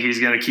 I think he's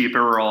gonna keep it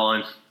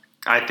rolling.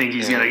 I think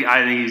he's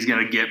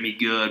gonna get me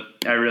good.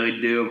 I really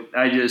do.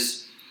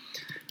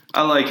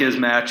 I like his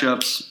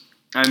matchups.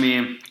 I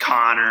mean,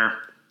 Connor.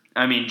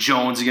 I mean,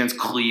 Jones against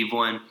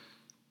Cleveland.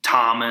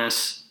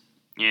 Thomas.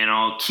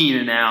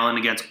 Keenan Allen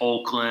against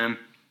Oakland.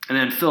 And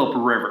then Phillip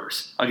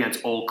Rivers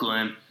against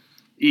Oakland.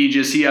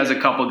 He has a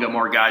couple good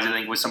more guys, I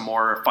think, with some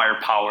more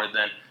firepower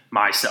than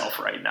myself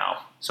right now.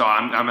 So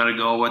I'm going to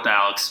go with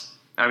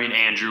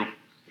Andrew.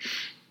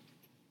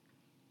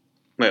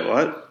 Wait,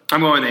 what?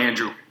 I'm going with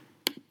Andrew.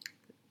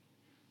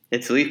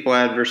 It's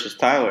Leafblad versus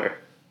Tyler.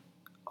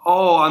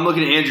 Oh, I'm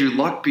looking at Andrew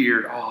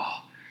Luckbeard.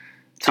 Oh,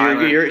 Tyler. I'm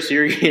going with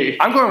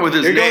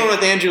his You're name. going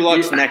with Andrew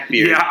Luck's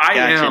Neckbeard. Yeah, I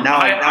am.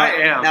 I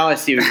am. Now I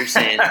see what you're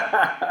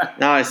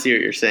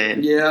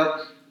saying. Yep.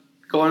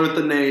 Going with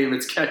the name.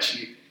 It's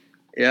catchy.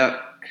 Yep.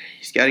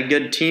 He's got a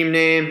good team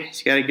name.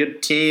 He's got a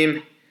good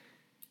team.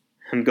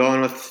 I'm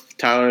going with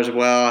Tyler as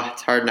well.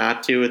 It's hard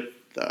not to. You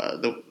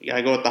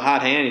gotta go with the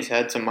hot hand. He's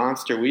had some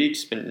monster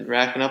weeks. Been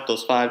racking up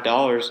those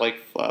 $5 like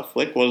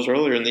Flick was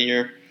earlier in the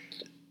year.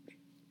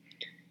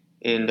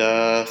 And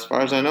as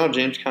far as I know,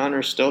 James Conner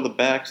is still the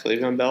back. So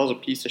Le'Veon Bell's a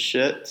piece of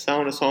shit.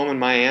 Selling his home in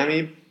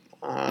Miami.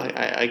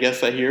 I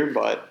guess I hear,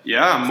 but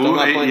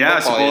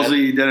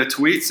supposedly he did a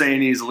tweet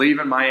saying he's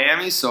leaving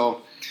Miami,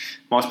 so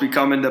must be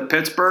coming to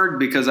Pittsburgh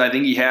because I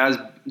think he has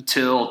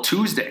till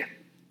Tuesday.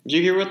 Did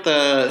you hear what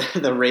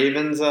the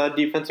Ravens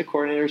defensive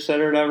coordinator said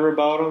or whatever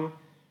about him?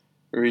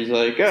 Where he's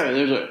like, yeah,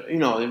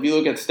 if you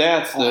look at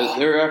stats,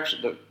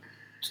 the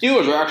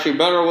Steelers are actually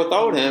better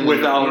without him.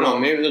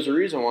 Maybe there's a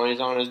reason why he's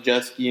on his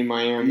jet ski in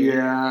Miami.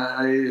 Yeah,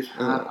 I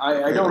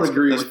don't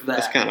agree with that.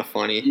 That's kind of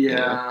funny.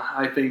 Yeah,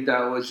 I think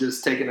that was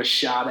just taking a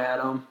shot at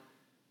him.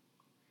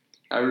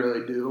 I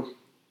really do.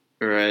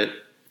 Right.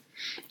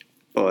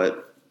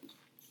 But,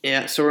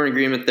 yeah, so we're in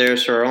agreement there.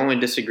 So our only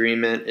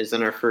disagreement is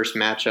in our first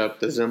matchup,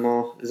 the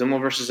Zimmel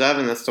versus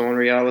Evan. That's the one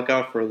we got to look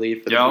out for,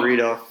 Leaf, for the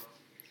burrito.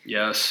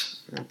 Yes.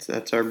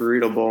 That's our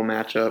burrito bowl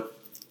matchup.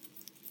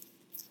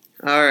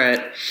 All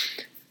right.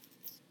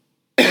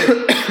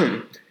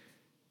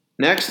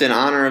 Next, in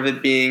honor of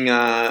it being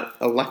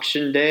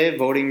election day,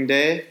 voting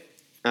day,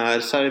 I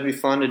decided it'd be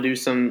fun to do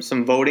some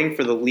voting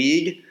for the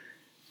league.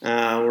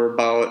 We're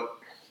about,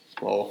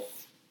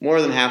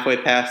 more than halfway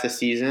past the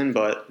season,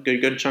 but a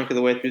good chunk of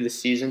the way through the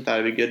season. Thought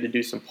it'd be good to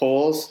do some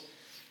polls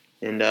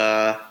and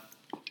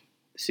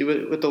see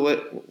who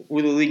the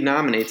league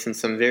nominates in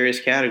some various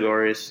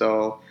categories.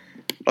 So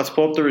let's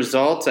pull up the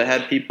results. I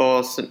had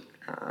people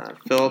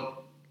fill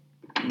up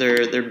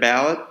their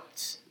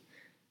ballots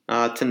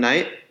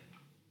tonight.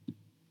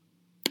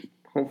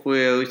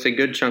 Hopefully at least a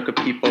good chunk of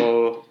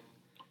people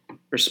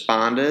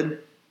responded.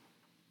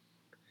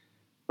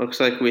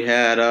 Looks like we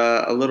had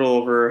a little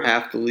over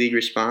half the league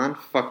respond.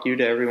 Fuck you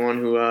to everyone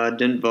who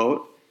didn't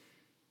vote.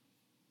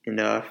 And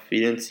if you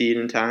didn't see it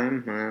in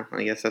time,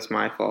 I guess that's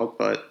my fault.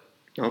 But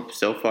nope,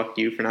 still fuck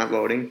you for not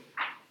voting.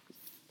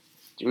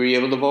 Were you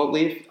able to vote,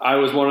 Leaf? I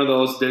was one of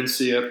those, didn't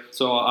see it,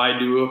 so I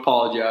do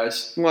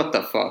apologize. What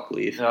the fuck,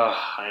 Leaf?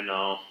 I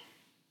know.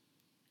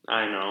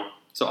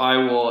 So I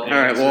will answer.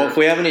 All right, well, if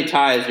we have any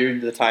ties, you're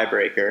the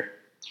tiebreaker.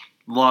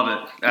 Love it.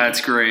 That's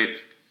great.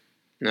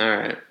 All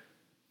right.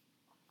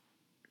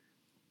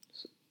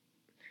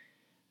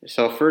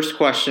 So first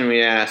question we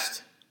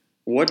asked,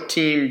 what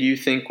team do you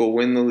think will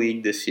win the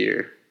league this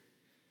year?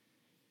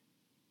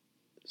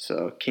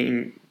 So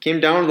came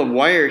down to the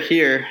wire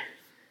here.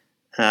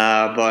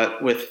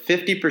 But with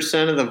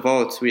 50% of the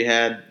votes, we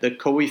had the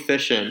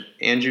coefficient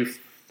Andrew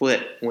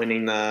Flitt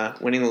winning the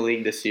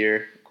league this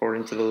year,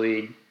 according to the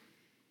league.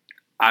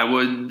 I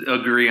would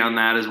agree on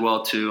that as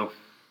well too.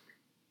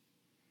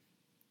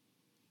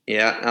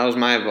 Yeah, that was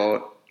my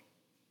vote.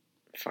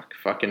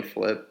 Fucking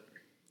Flitt.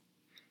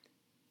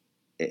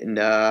 And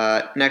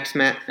next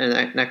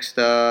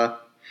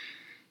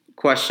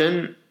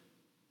question: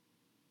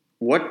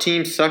 what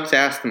team sucks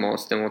ass the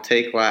most and will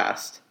take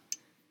last?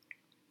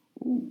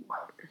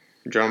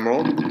 Drum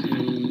roll.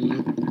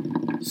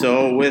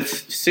 So with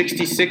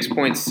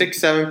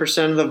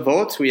 66.67% of the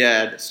votes, we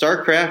had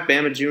StarCraft,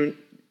 Bama June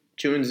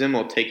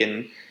Zimmel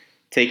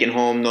taking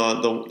home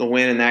the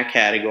win in that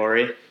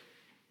category.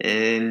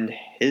 And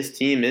his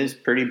team is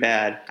pretty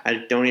bad.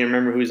 I don't even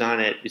remember who's on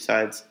it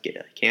besides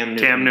Cam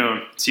Newton. Cam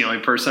Newton. It's the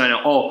only person I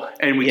know. Oh,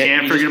 and we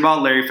can't forget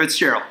about Larry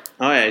Fitzgerald.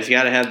 Oh, yeah. He's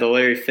got to have the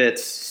Larry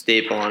Fitz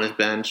staple on his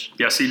bench.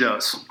 Yes, he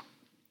does.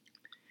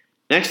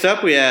 Next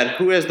up, we had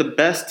who has the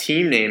best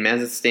team name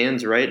as it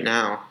stands right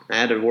now. I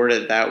had to word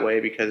it that way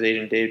because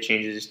Agent Dave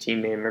changes his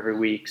team name every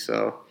week.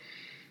 So,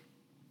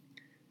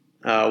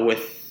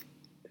 with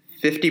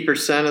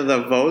 50% of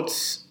the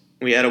votes,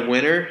 we had a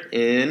winner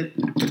in,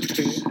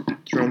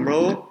 drum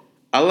roll,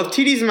 I love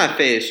TDs in my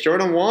face,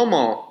 Jordan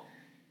Walmall.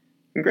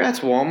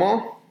 Congrats,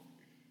 Walmall.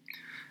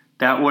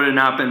 That would have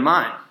not been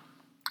mine.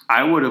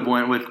 I would have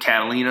went with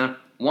Catalina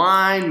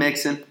Wine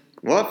Mixon.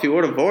 Well, if you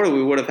would have voted,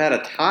 we would have had a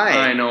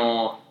tie. I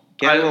know.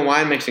 Catalina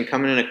Wine Mixon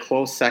coming in a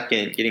close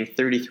second, getting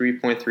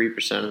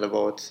 33.3% of the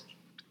votes.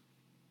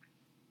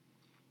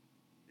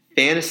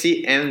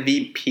 Fantasy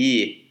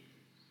MVP.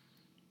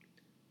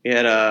 We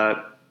had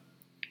a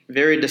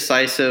very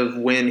decisive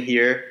win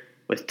here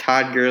with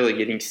Todd Gurley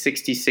getting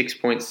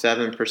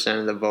 66.7%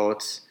 of the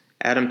votes.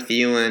 Adam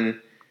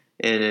Thielen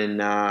and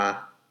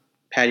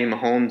Patty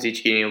Mahomes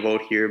each getting a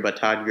vote here, but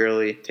Todd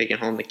Gurley taking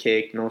home the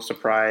cake. No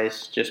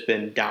surprise. Just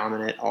been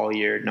dominant all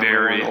year.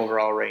 Number one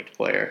overall ranked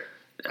player.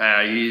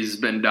 He's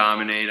been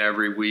dominant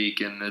every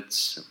week, and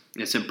it's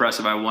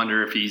impressive. I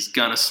wonder if he's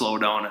going to slow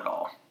down at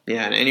all.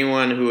 Yeah, and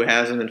anyone who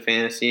has him in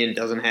fantasy and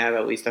doesn't have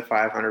at least a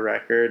 500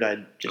 record,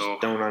 I just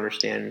don't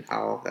understand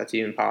how that's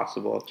even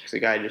possible. Because the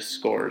guy just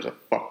scores a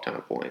fuck ton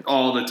of points.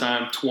 All the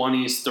time,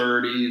 20s,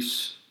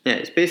 30s. Yeah,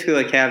 it's basically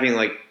like having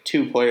like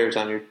two players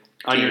on your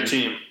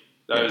team.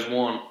 That is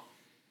one.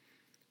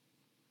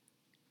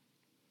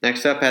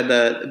 Next up, had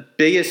the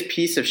biggest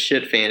piece of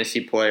shit fantasy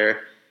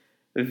player.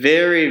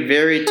 Very,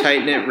 very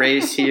tight-knit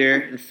race here.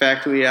 In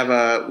fact, we have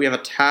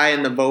a tie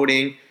in the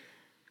voting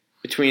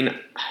between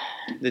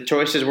the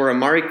choices were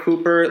Amari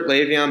Cooper,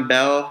 Le'Veon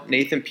Bell,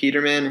 Nathan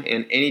Peterman,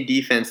 and any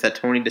defense that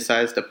Tony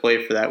decides to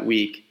play for that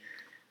week.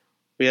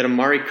 We had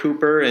Amari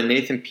Cooper and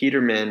Nathan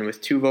Peterman with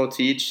 2 votes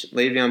each,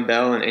 Le'Veon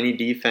Bell and any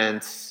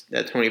defense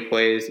that Tony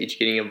plays, each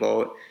getting a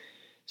vote.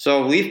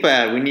 So,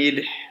 Leafpad, we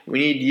need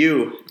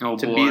you to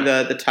be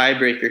the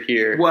tiebreaker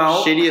here.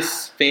 Well,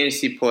 shittiest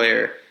fantasy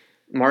player,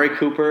 Amari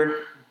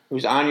Cooper,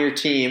 who's on your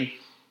team,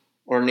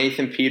 or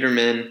Nathan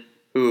Peterman,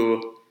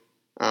 who,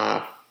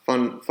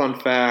 fun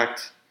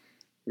fact,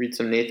 read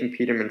some Nathan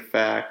Peterman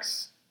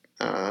facts.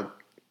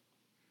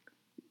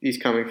 He's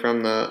coming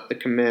from the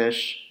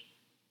commish.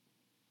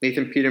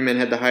 Nathan Peterman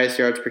had the highest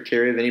yards per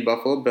carry of any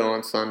Buffalo Bill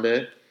on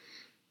Sunday.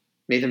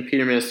 Nathan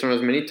Peterman has thrown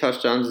as many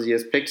touchdowns as he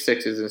has pick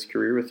sixes in his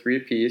career with 3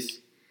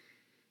 apiece.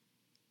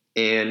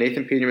 And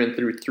Nathan Peterman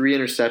threw 3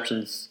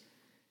 interceptions.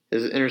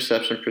 His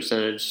interception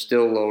percentage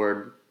still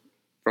lowered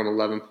from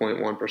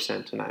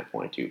 11.1% to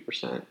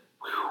 9.2%.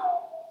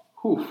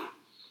 Whew.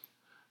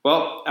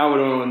 Well, I would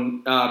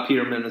own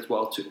Peterman as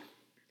well, too.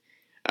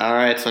 All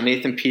right, so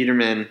Nathan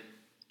Peterman,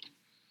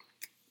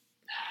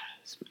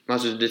 as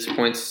much as it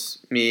disappoints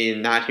me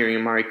not hearing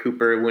Amari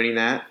Cooper winning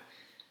that,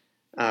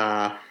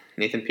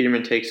 Nathan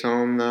Peterman takes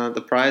home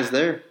the prize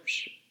there.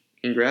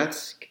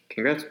 Congrats,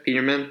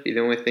 Peterman. Be the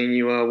only thing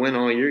you win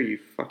all year. You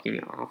fucking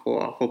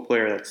awful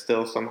player that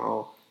still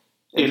somehow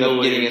ends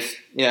up getting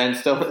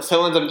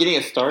still ends up getting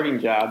a starting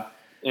job.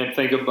 And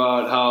think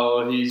about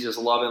how he's just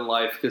loving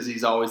life because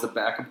he's always the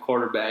backup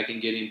quarterback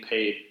and getting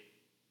paid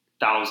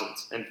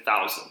thousands and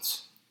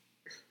thousands.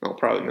 Oh,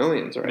 probably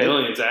millions, right?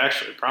 Millions,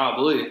 actually,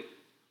 probably.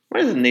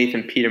 What is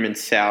Nathan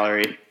Peterman's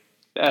salary?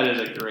 That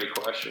is a great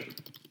question.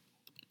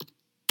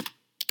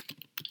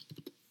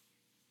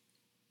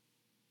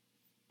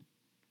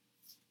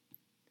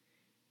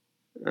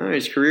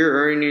 His career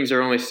earnings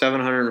are only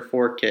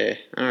 $704K.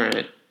 All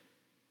right,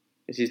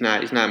 he's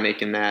not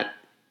making that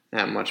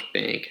much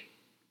bank.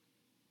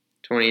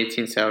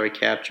 2018 salary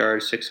cap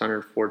charge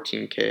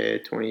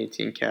 $614K.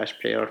 2018 cash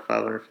payout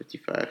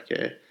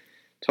 $555K.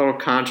 Total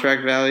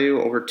contract value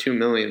over $2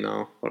 million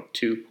though, about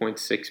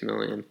 $2.6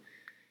 million.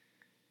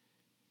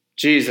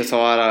 Geez, that's a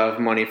lot of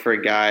money for a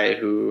guy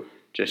who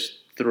just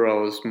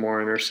throws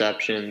more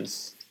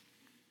interceptions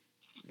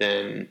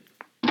than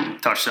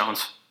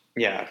touchdowns.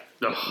 Yeah,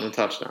 the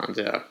touchdowns,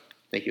 yeah.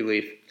 Thank you,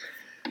 Leaf.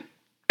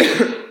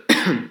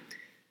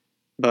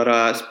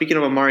 But speaking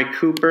of Amari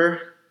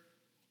Cooper,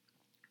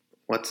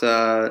 let's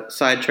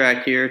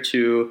sidetrack here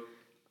to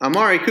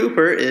Amari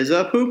Cooper is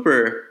a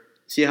pooper.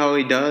 See how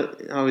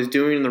he's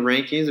doing in the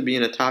rankings of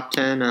being a top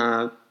 10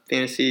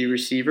 fantasy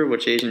receiver,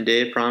 which Agent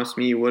Dave promised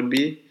me he would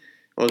be.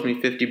 Owes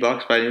me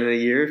 $50 by the end of the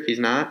year if he's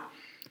not.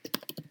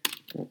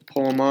 We'll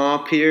pull him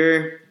up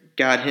here.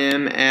 Got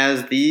him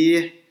as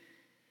the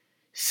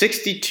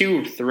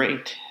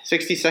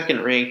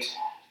 62nd ranked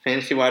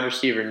fantasy wide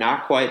receiver.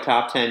 Not quite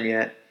top 10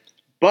 yet,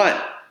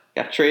 but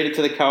got traded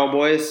to the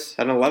Cowboys.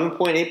 Had an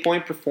 11.8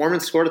 point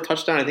performance. Scored a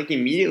touchdown, I think,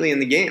 immediately in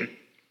the game.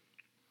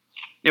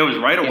 It was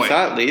right away. You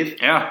saw it,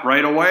 Leaf. Yeah,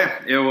 right away.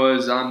 It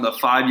was on the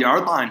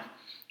 5-yard line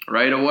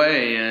right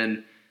away,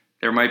 and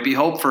there might be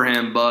hope for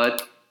him,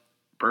 but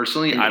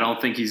personally, I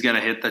don't think he's going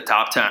to hit the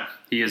top 10.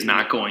 He is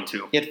not going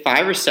to. He had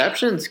 5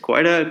 receptions,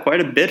 quite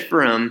a bit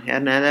for him.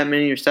 Hadn't had that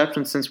many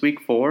receptions since week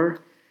 4.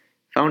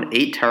 Found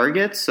 8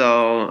 targets,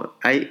 so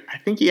I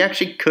think he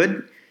actually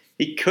could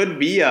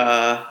be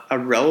a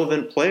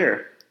relevant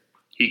player.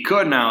 He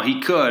could now.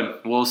 He could.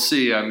 We'll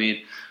see. I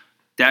mean,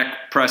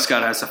 Dak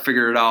Prescott has to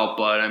figure it out,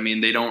 but, I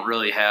mean, they don't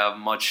really have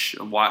much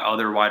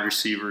other wide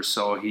receivers,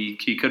 so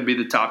he could be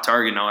the top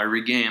target now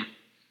every game.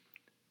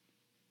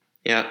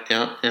 Yeah.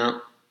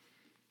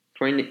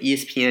 According to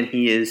ESPN,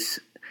 he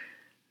is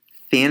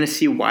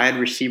fantasy wide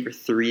receiver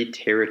 3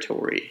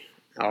 territory.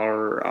 All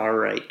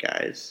right,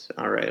 guys.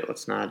 All right,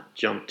 let's not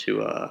jump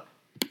to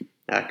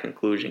that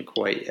conclusion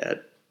quite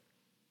yet.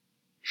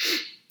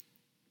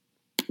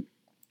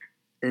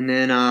 And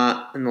then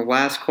in the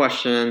last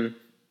question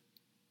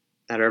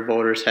that our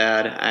voters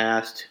had, I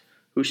asked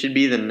who should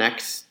be the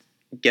next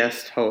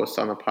guest host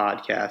on the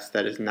podcast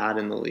that is not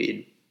in the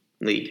league.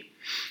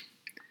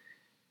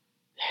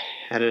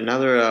 Had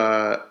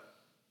another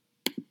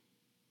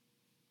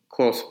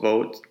close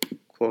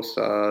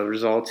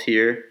results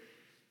here.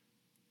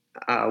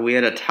 We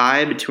had a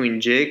tie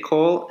between J.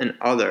 Cole and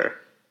other.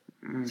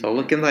 So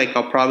looking like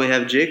I'll probably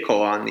have J.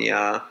 Cole on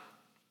the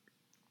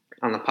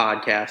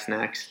podcast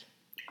next.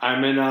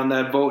 I'm in on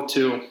that vote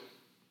too.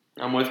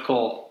 I'm with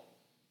Cole.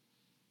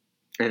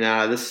 And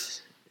I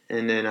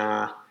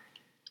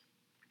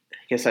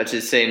guess I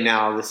should say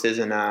now this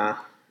isn't the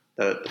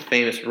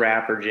famous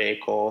rapper J.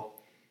 Cole.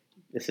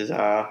 This is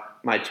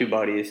my two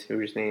buddies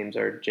whose names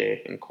are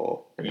Jay and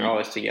Cole, and they're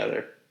always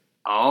together.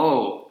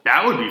 Oh,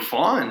 that would be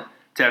fun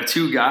to have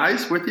two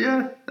guys with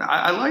you.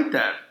 I like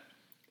that.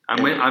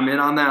 I'm in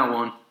on that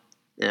one.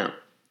 Yeah.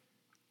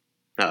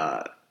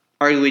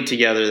 Arguably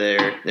together,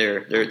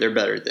 they're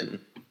better than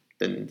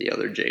the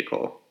other J.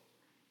 Cole.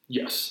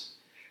 Yes.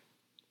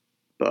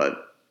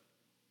 But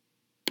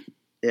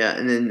yeah,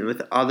 and then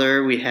with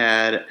other we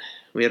had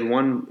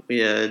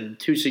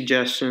two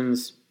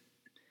suggestions: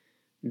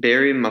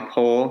 Barry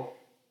Mapole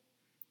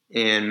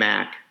and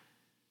Mac.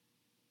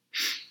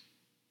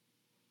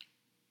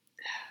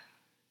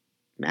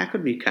 Mac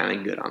would be kind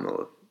of good on the.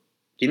 Do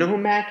you know who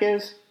Mac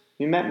is?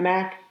 You met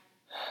Mac?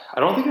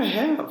 I don't think I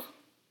have.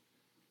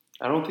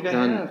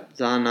 He's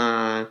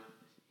on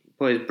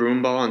plays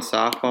broomball and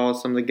softball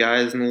with some of the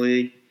guys in the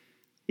league.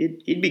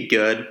 He'd be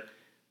good.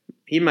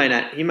 He might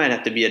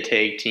have to be a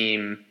tag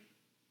team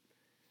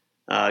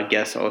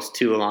guest host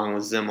too, along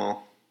with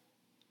Zimmel.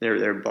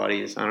 They're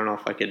buddies. I don't know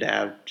if I could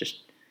have just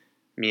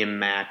me and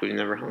Mac. We've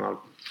never hung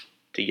out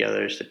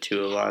together, just the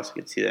two of us. I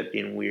could see that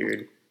being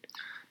weird.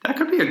 That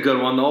could be a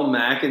good one though,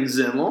 Mac and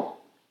Zimmel.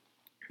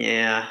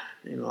 Yeah,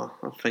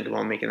 I'll think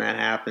about making that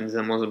happen.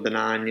 Zimmel hasn't been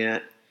on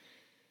yet.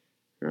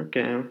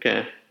 Okay.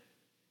 And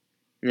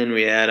then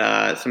we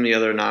had some of the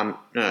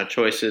other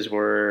choices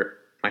were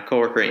my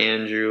coworker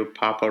Andrew,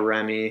 Papa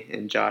Remy,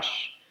 and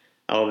Josh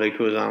Elvig,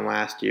 who was on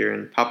last year.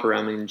 And Papa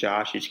Remy and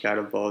Josh each got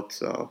a vote,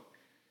 so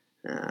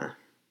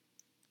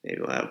maybe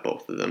we'll have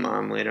both of them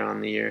on later on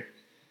in the year.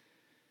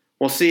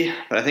 We'll see,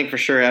 but I think for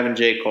sure having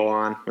J. Cole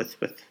on with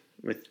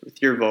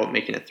your vote,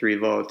 making it 3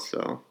 votes.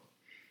 So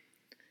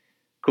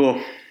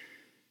cool.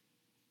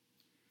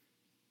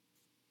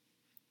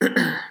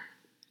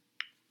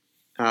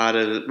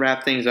 To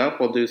wrap things up,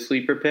 we'll do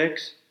sleeper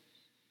picks.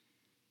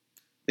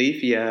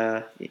 Leaf,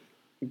 you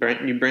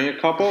bring a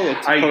couple.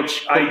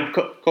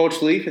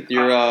 Coach Leaf with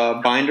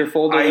your binder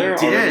folder there,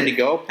 all ready to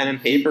go, pen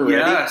and paper ready.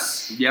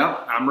 Yes,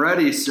 yep, I'm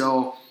ready.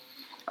 So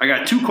I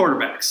got 2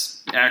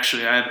 quarterbacks.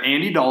 Actually, I have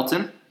Andy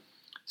Dalton.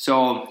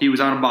 So he was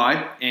on a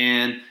bye,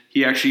 and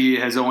he actually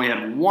has only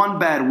had 1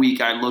 bad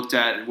week I looked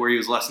at where he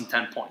was less than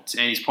 10 points,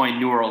 and he's playing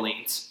New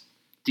Orleans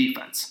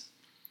defense.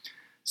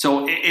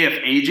 So if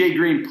A.J.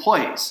 Green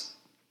plays,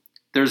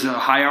 there's a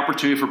high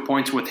opportunity for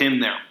points with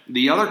him there.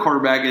 The other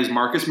quarterback is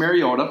Marcus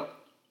Mariota.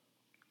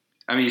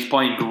 I mean, he's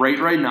playing great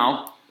right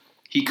now.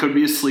 He could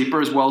be a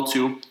sleeper as well,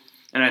 too.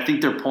 And I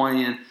think they're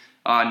playing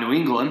New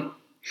England,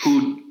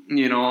 who,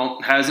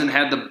 hasn't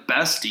had the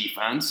best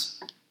defense.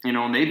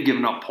 And they've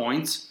given up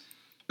points.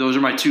 Those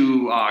are my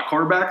 2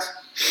 quarterbacks.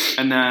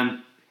 And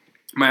then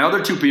my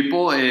other 2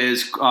 people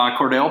is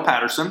Cordell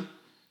Patterson.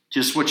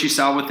 Just what you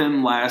saw with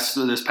him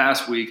this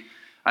past week.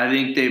 I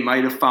think they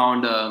might have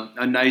found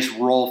a nice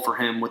role for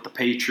him with the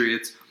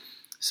Patriots.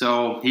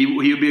 So he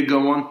would be a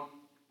good one.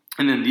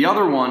 And then the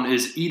other one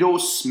is Ito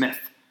Smith,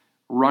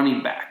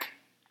 running back.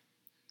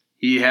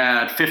 He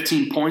had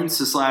 15 points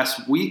this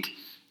last week,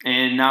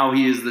 and now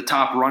he is the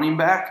top running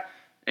back,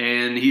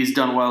 and he's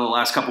done well the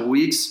last couple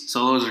weeks.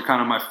 So those are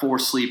kind of my 4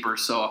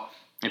 sleepers. So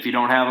if you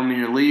don't have them in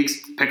your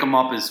leagues, pick them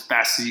up as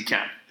fast as you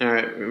can. All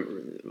right.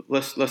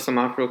 List them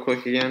off real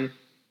quick again.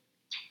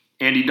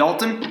 Andy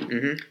Dalton,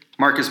 mm-hmm.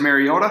 Marcus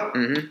Mariota,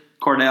 mm-hmm.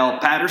 Cordell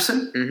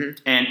Patterson, mm-hmm.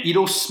 and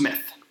Ito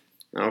Smith.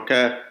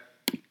 Okay.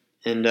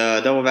 And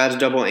double vag,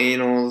 double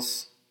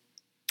anals,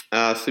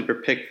 sleeper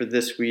pick for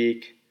this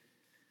week.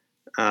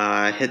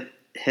 Hit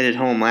it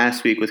home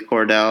last week with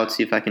Cordell. Let's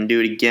see if I can do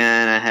it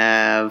again. I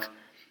have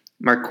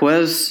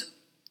Marquez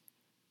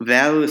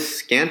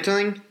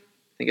Valdes-Scantling. I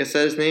think I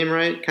said his name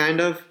right,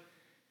 kind of.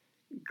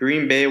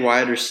 Green Bay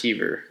wide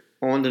receiver.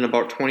 Owned in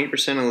about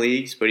 20% of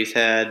leagues, but he's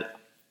had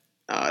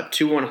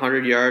 2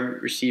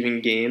 100-yard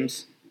receiving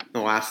games the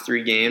last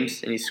 3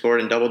 games, and he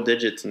scored in double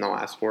digits in the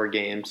last 4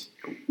 games.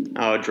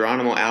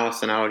 Geronimo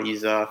Allison out.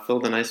 He's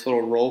filled a nice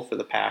little role for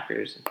the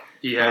Packers.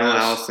 Geronimo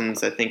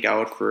Allison's, I think,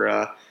 out for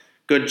a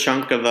good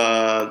chunk of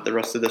the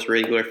rest of this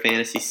regular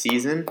fantasy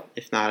season.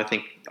 If not, I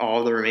think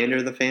all the remainder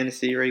of the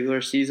fantasy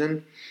regular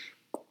season.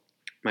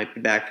 Might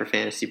be back for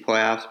fantasy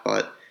playoffs,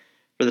 but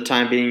for the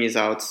time being, he's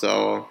out.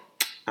 So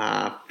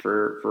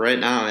for right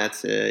now,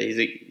 that's he's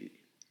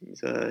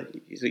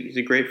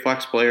a great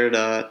flex player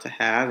to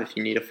have if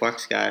you need a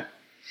flex guy.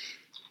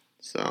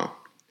 So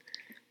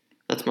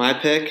that's my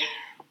pick.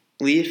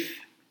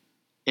 Leaf,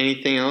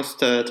 anything else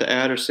to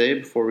add or say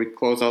before we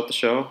close out the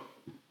show?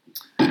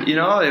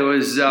 It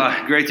was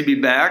great to be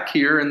back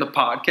here in the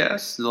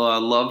podcast.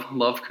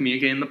 Love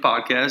communicating the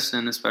podcast,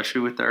 and especially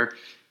with our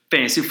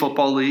Fantasy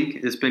Football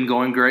League. It's been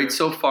going great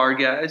so far,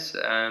 guys.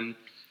 I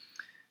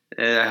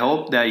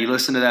hope that you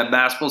listen to that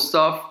basketball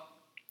stuff.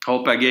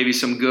 Hope I gave you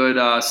some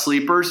good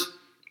sleepers,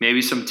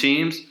 maybe some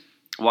teams.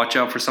 Watch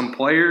out for some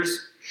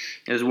players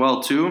as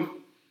well,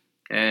 too.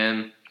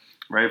 And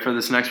ready for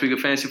this next week of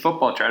fantasy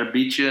football. Try to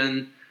beat you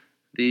in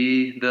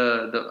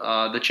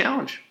the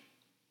challenge.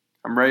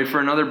 I'm ready for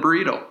another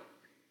burrito.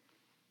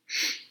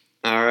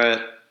 All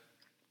right.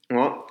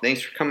 Well,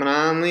 thanks for coming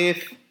on,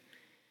 Leaf.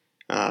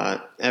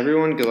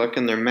 Everyone, good luck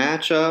in their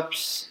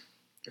matchups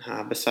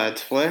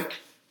besides Flick.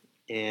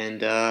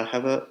 And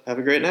have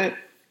a great night.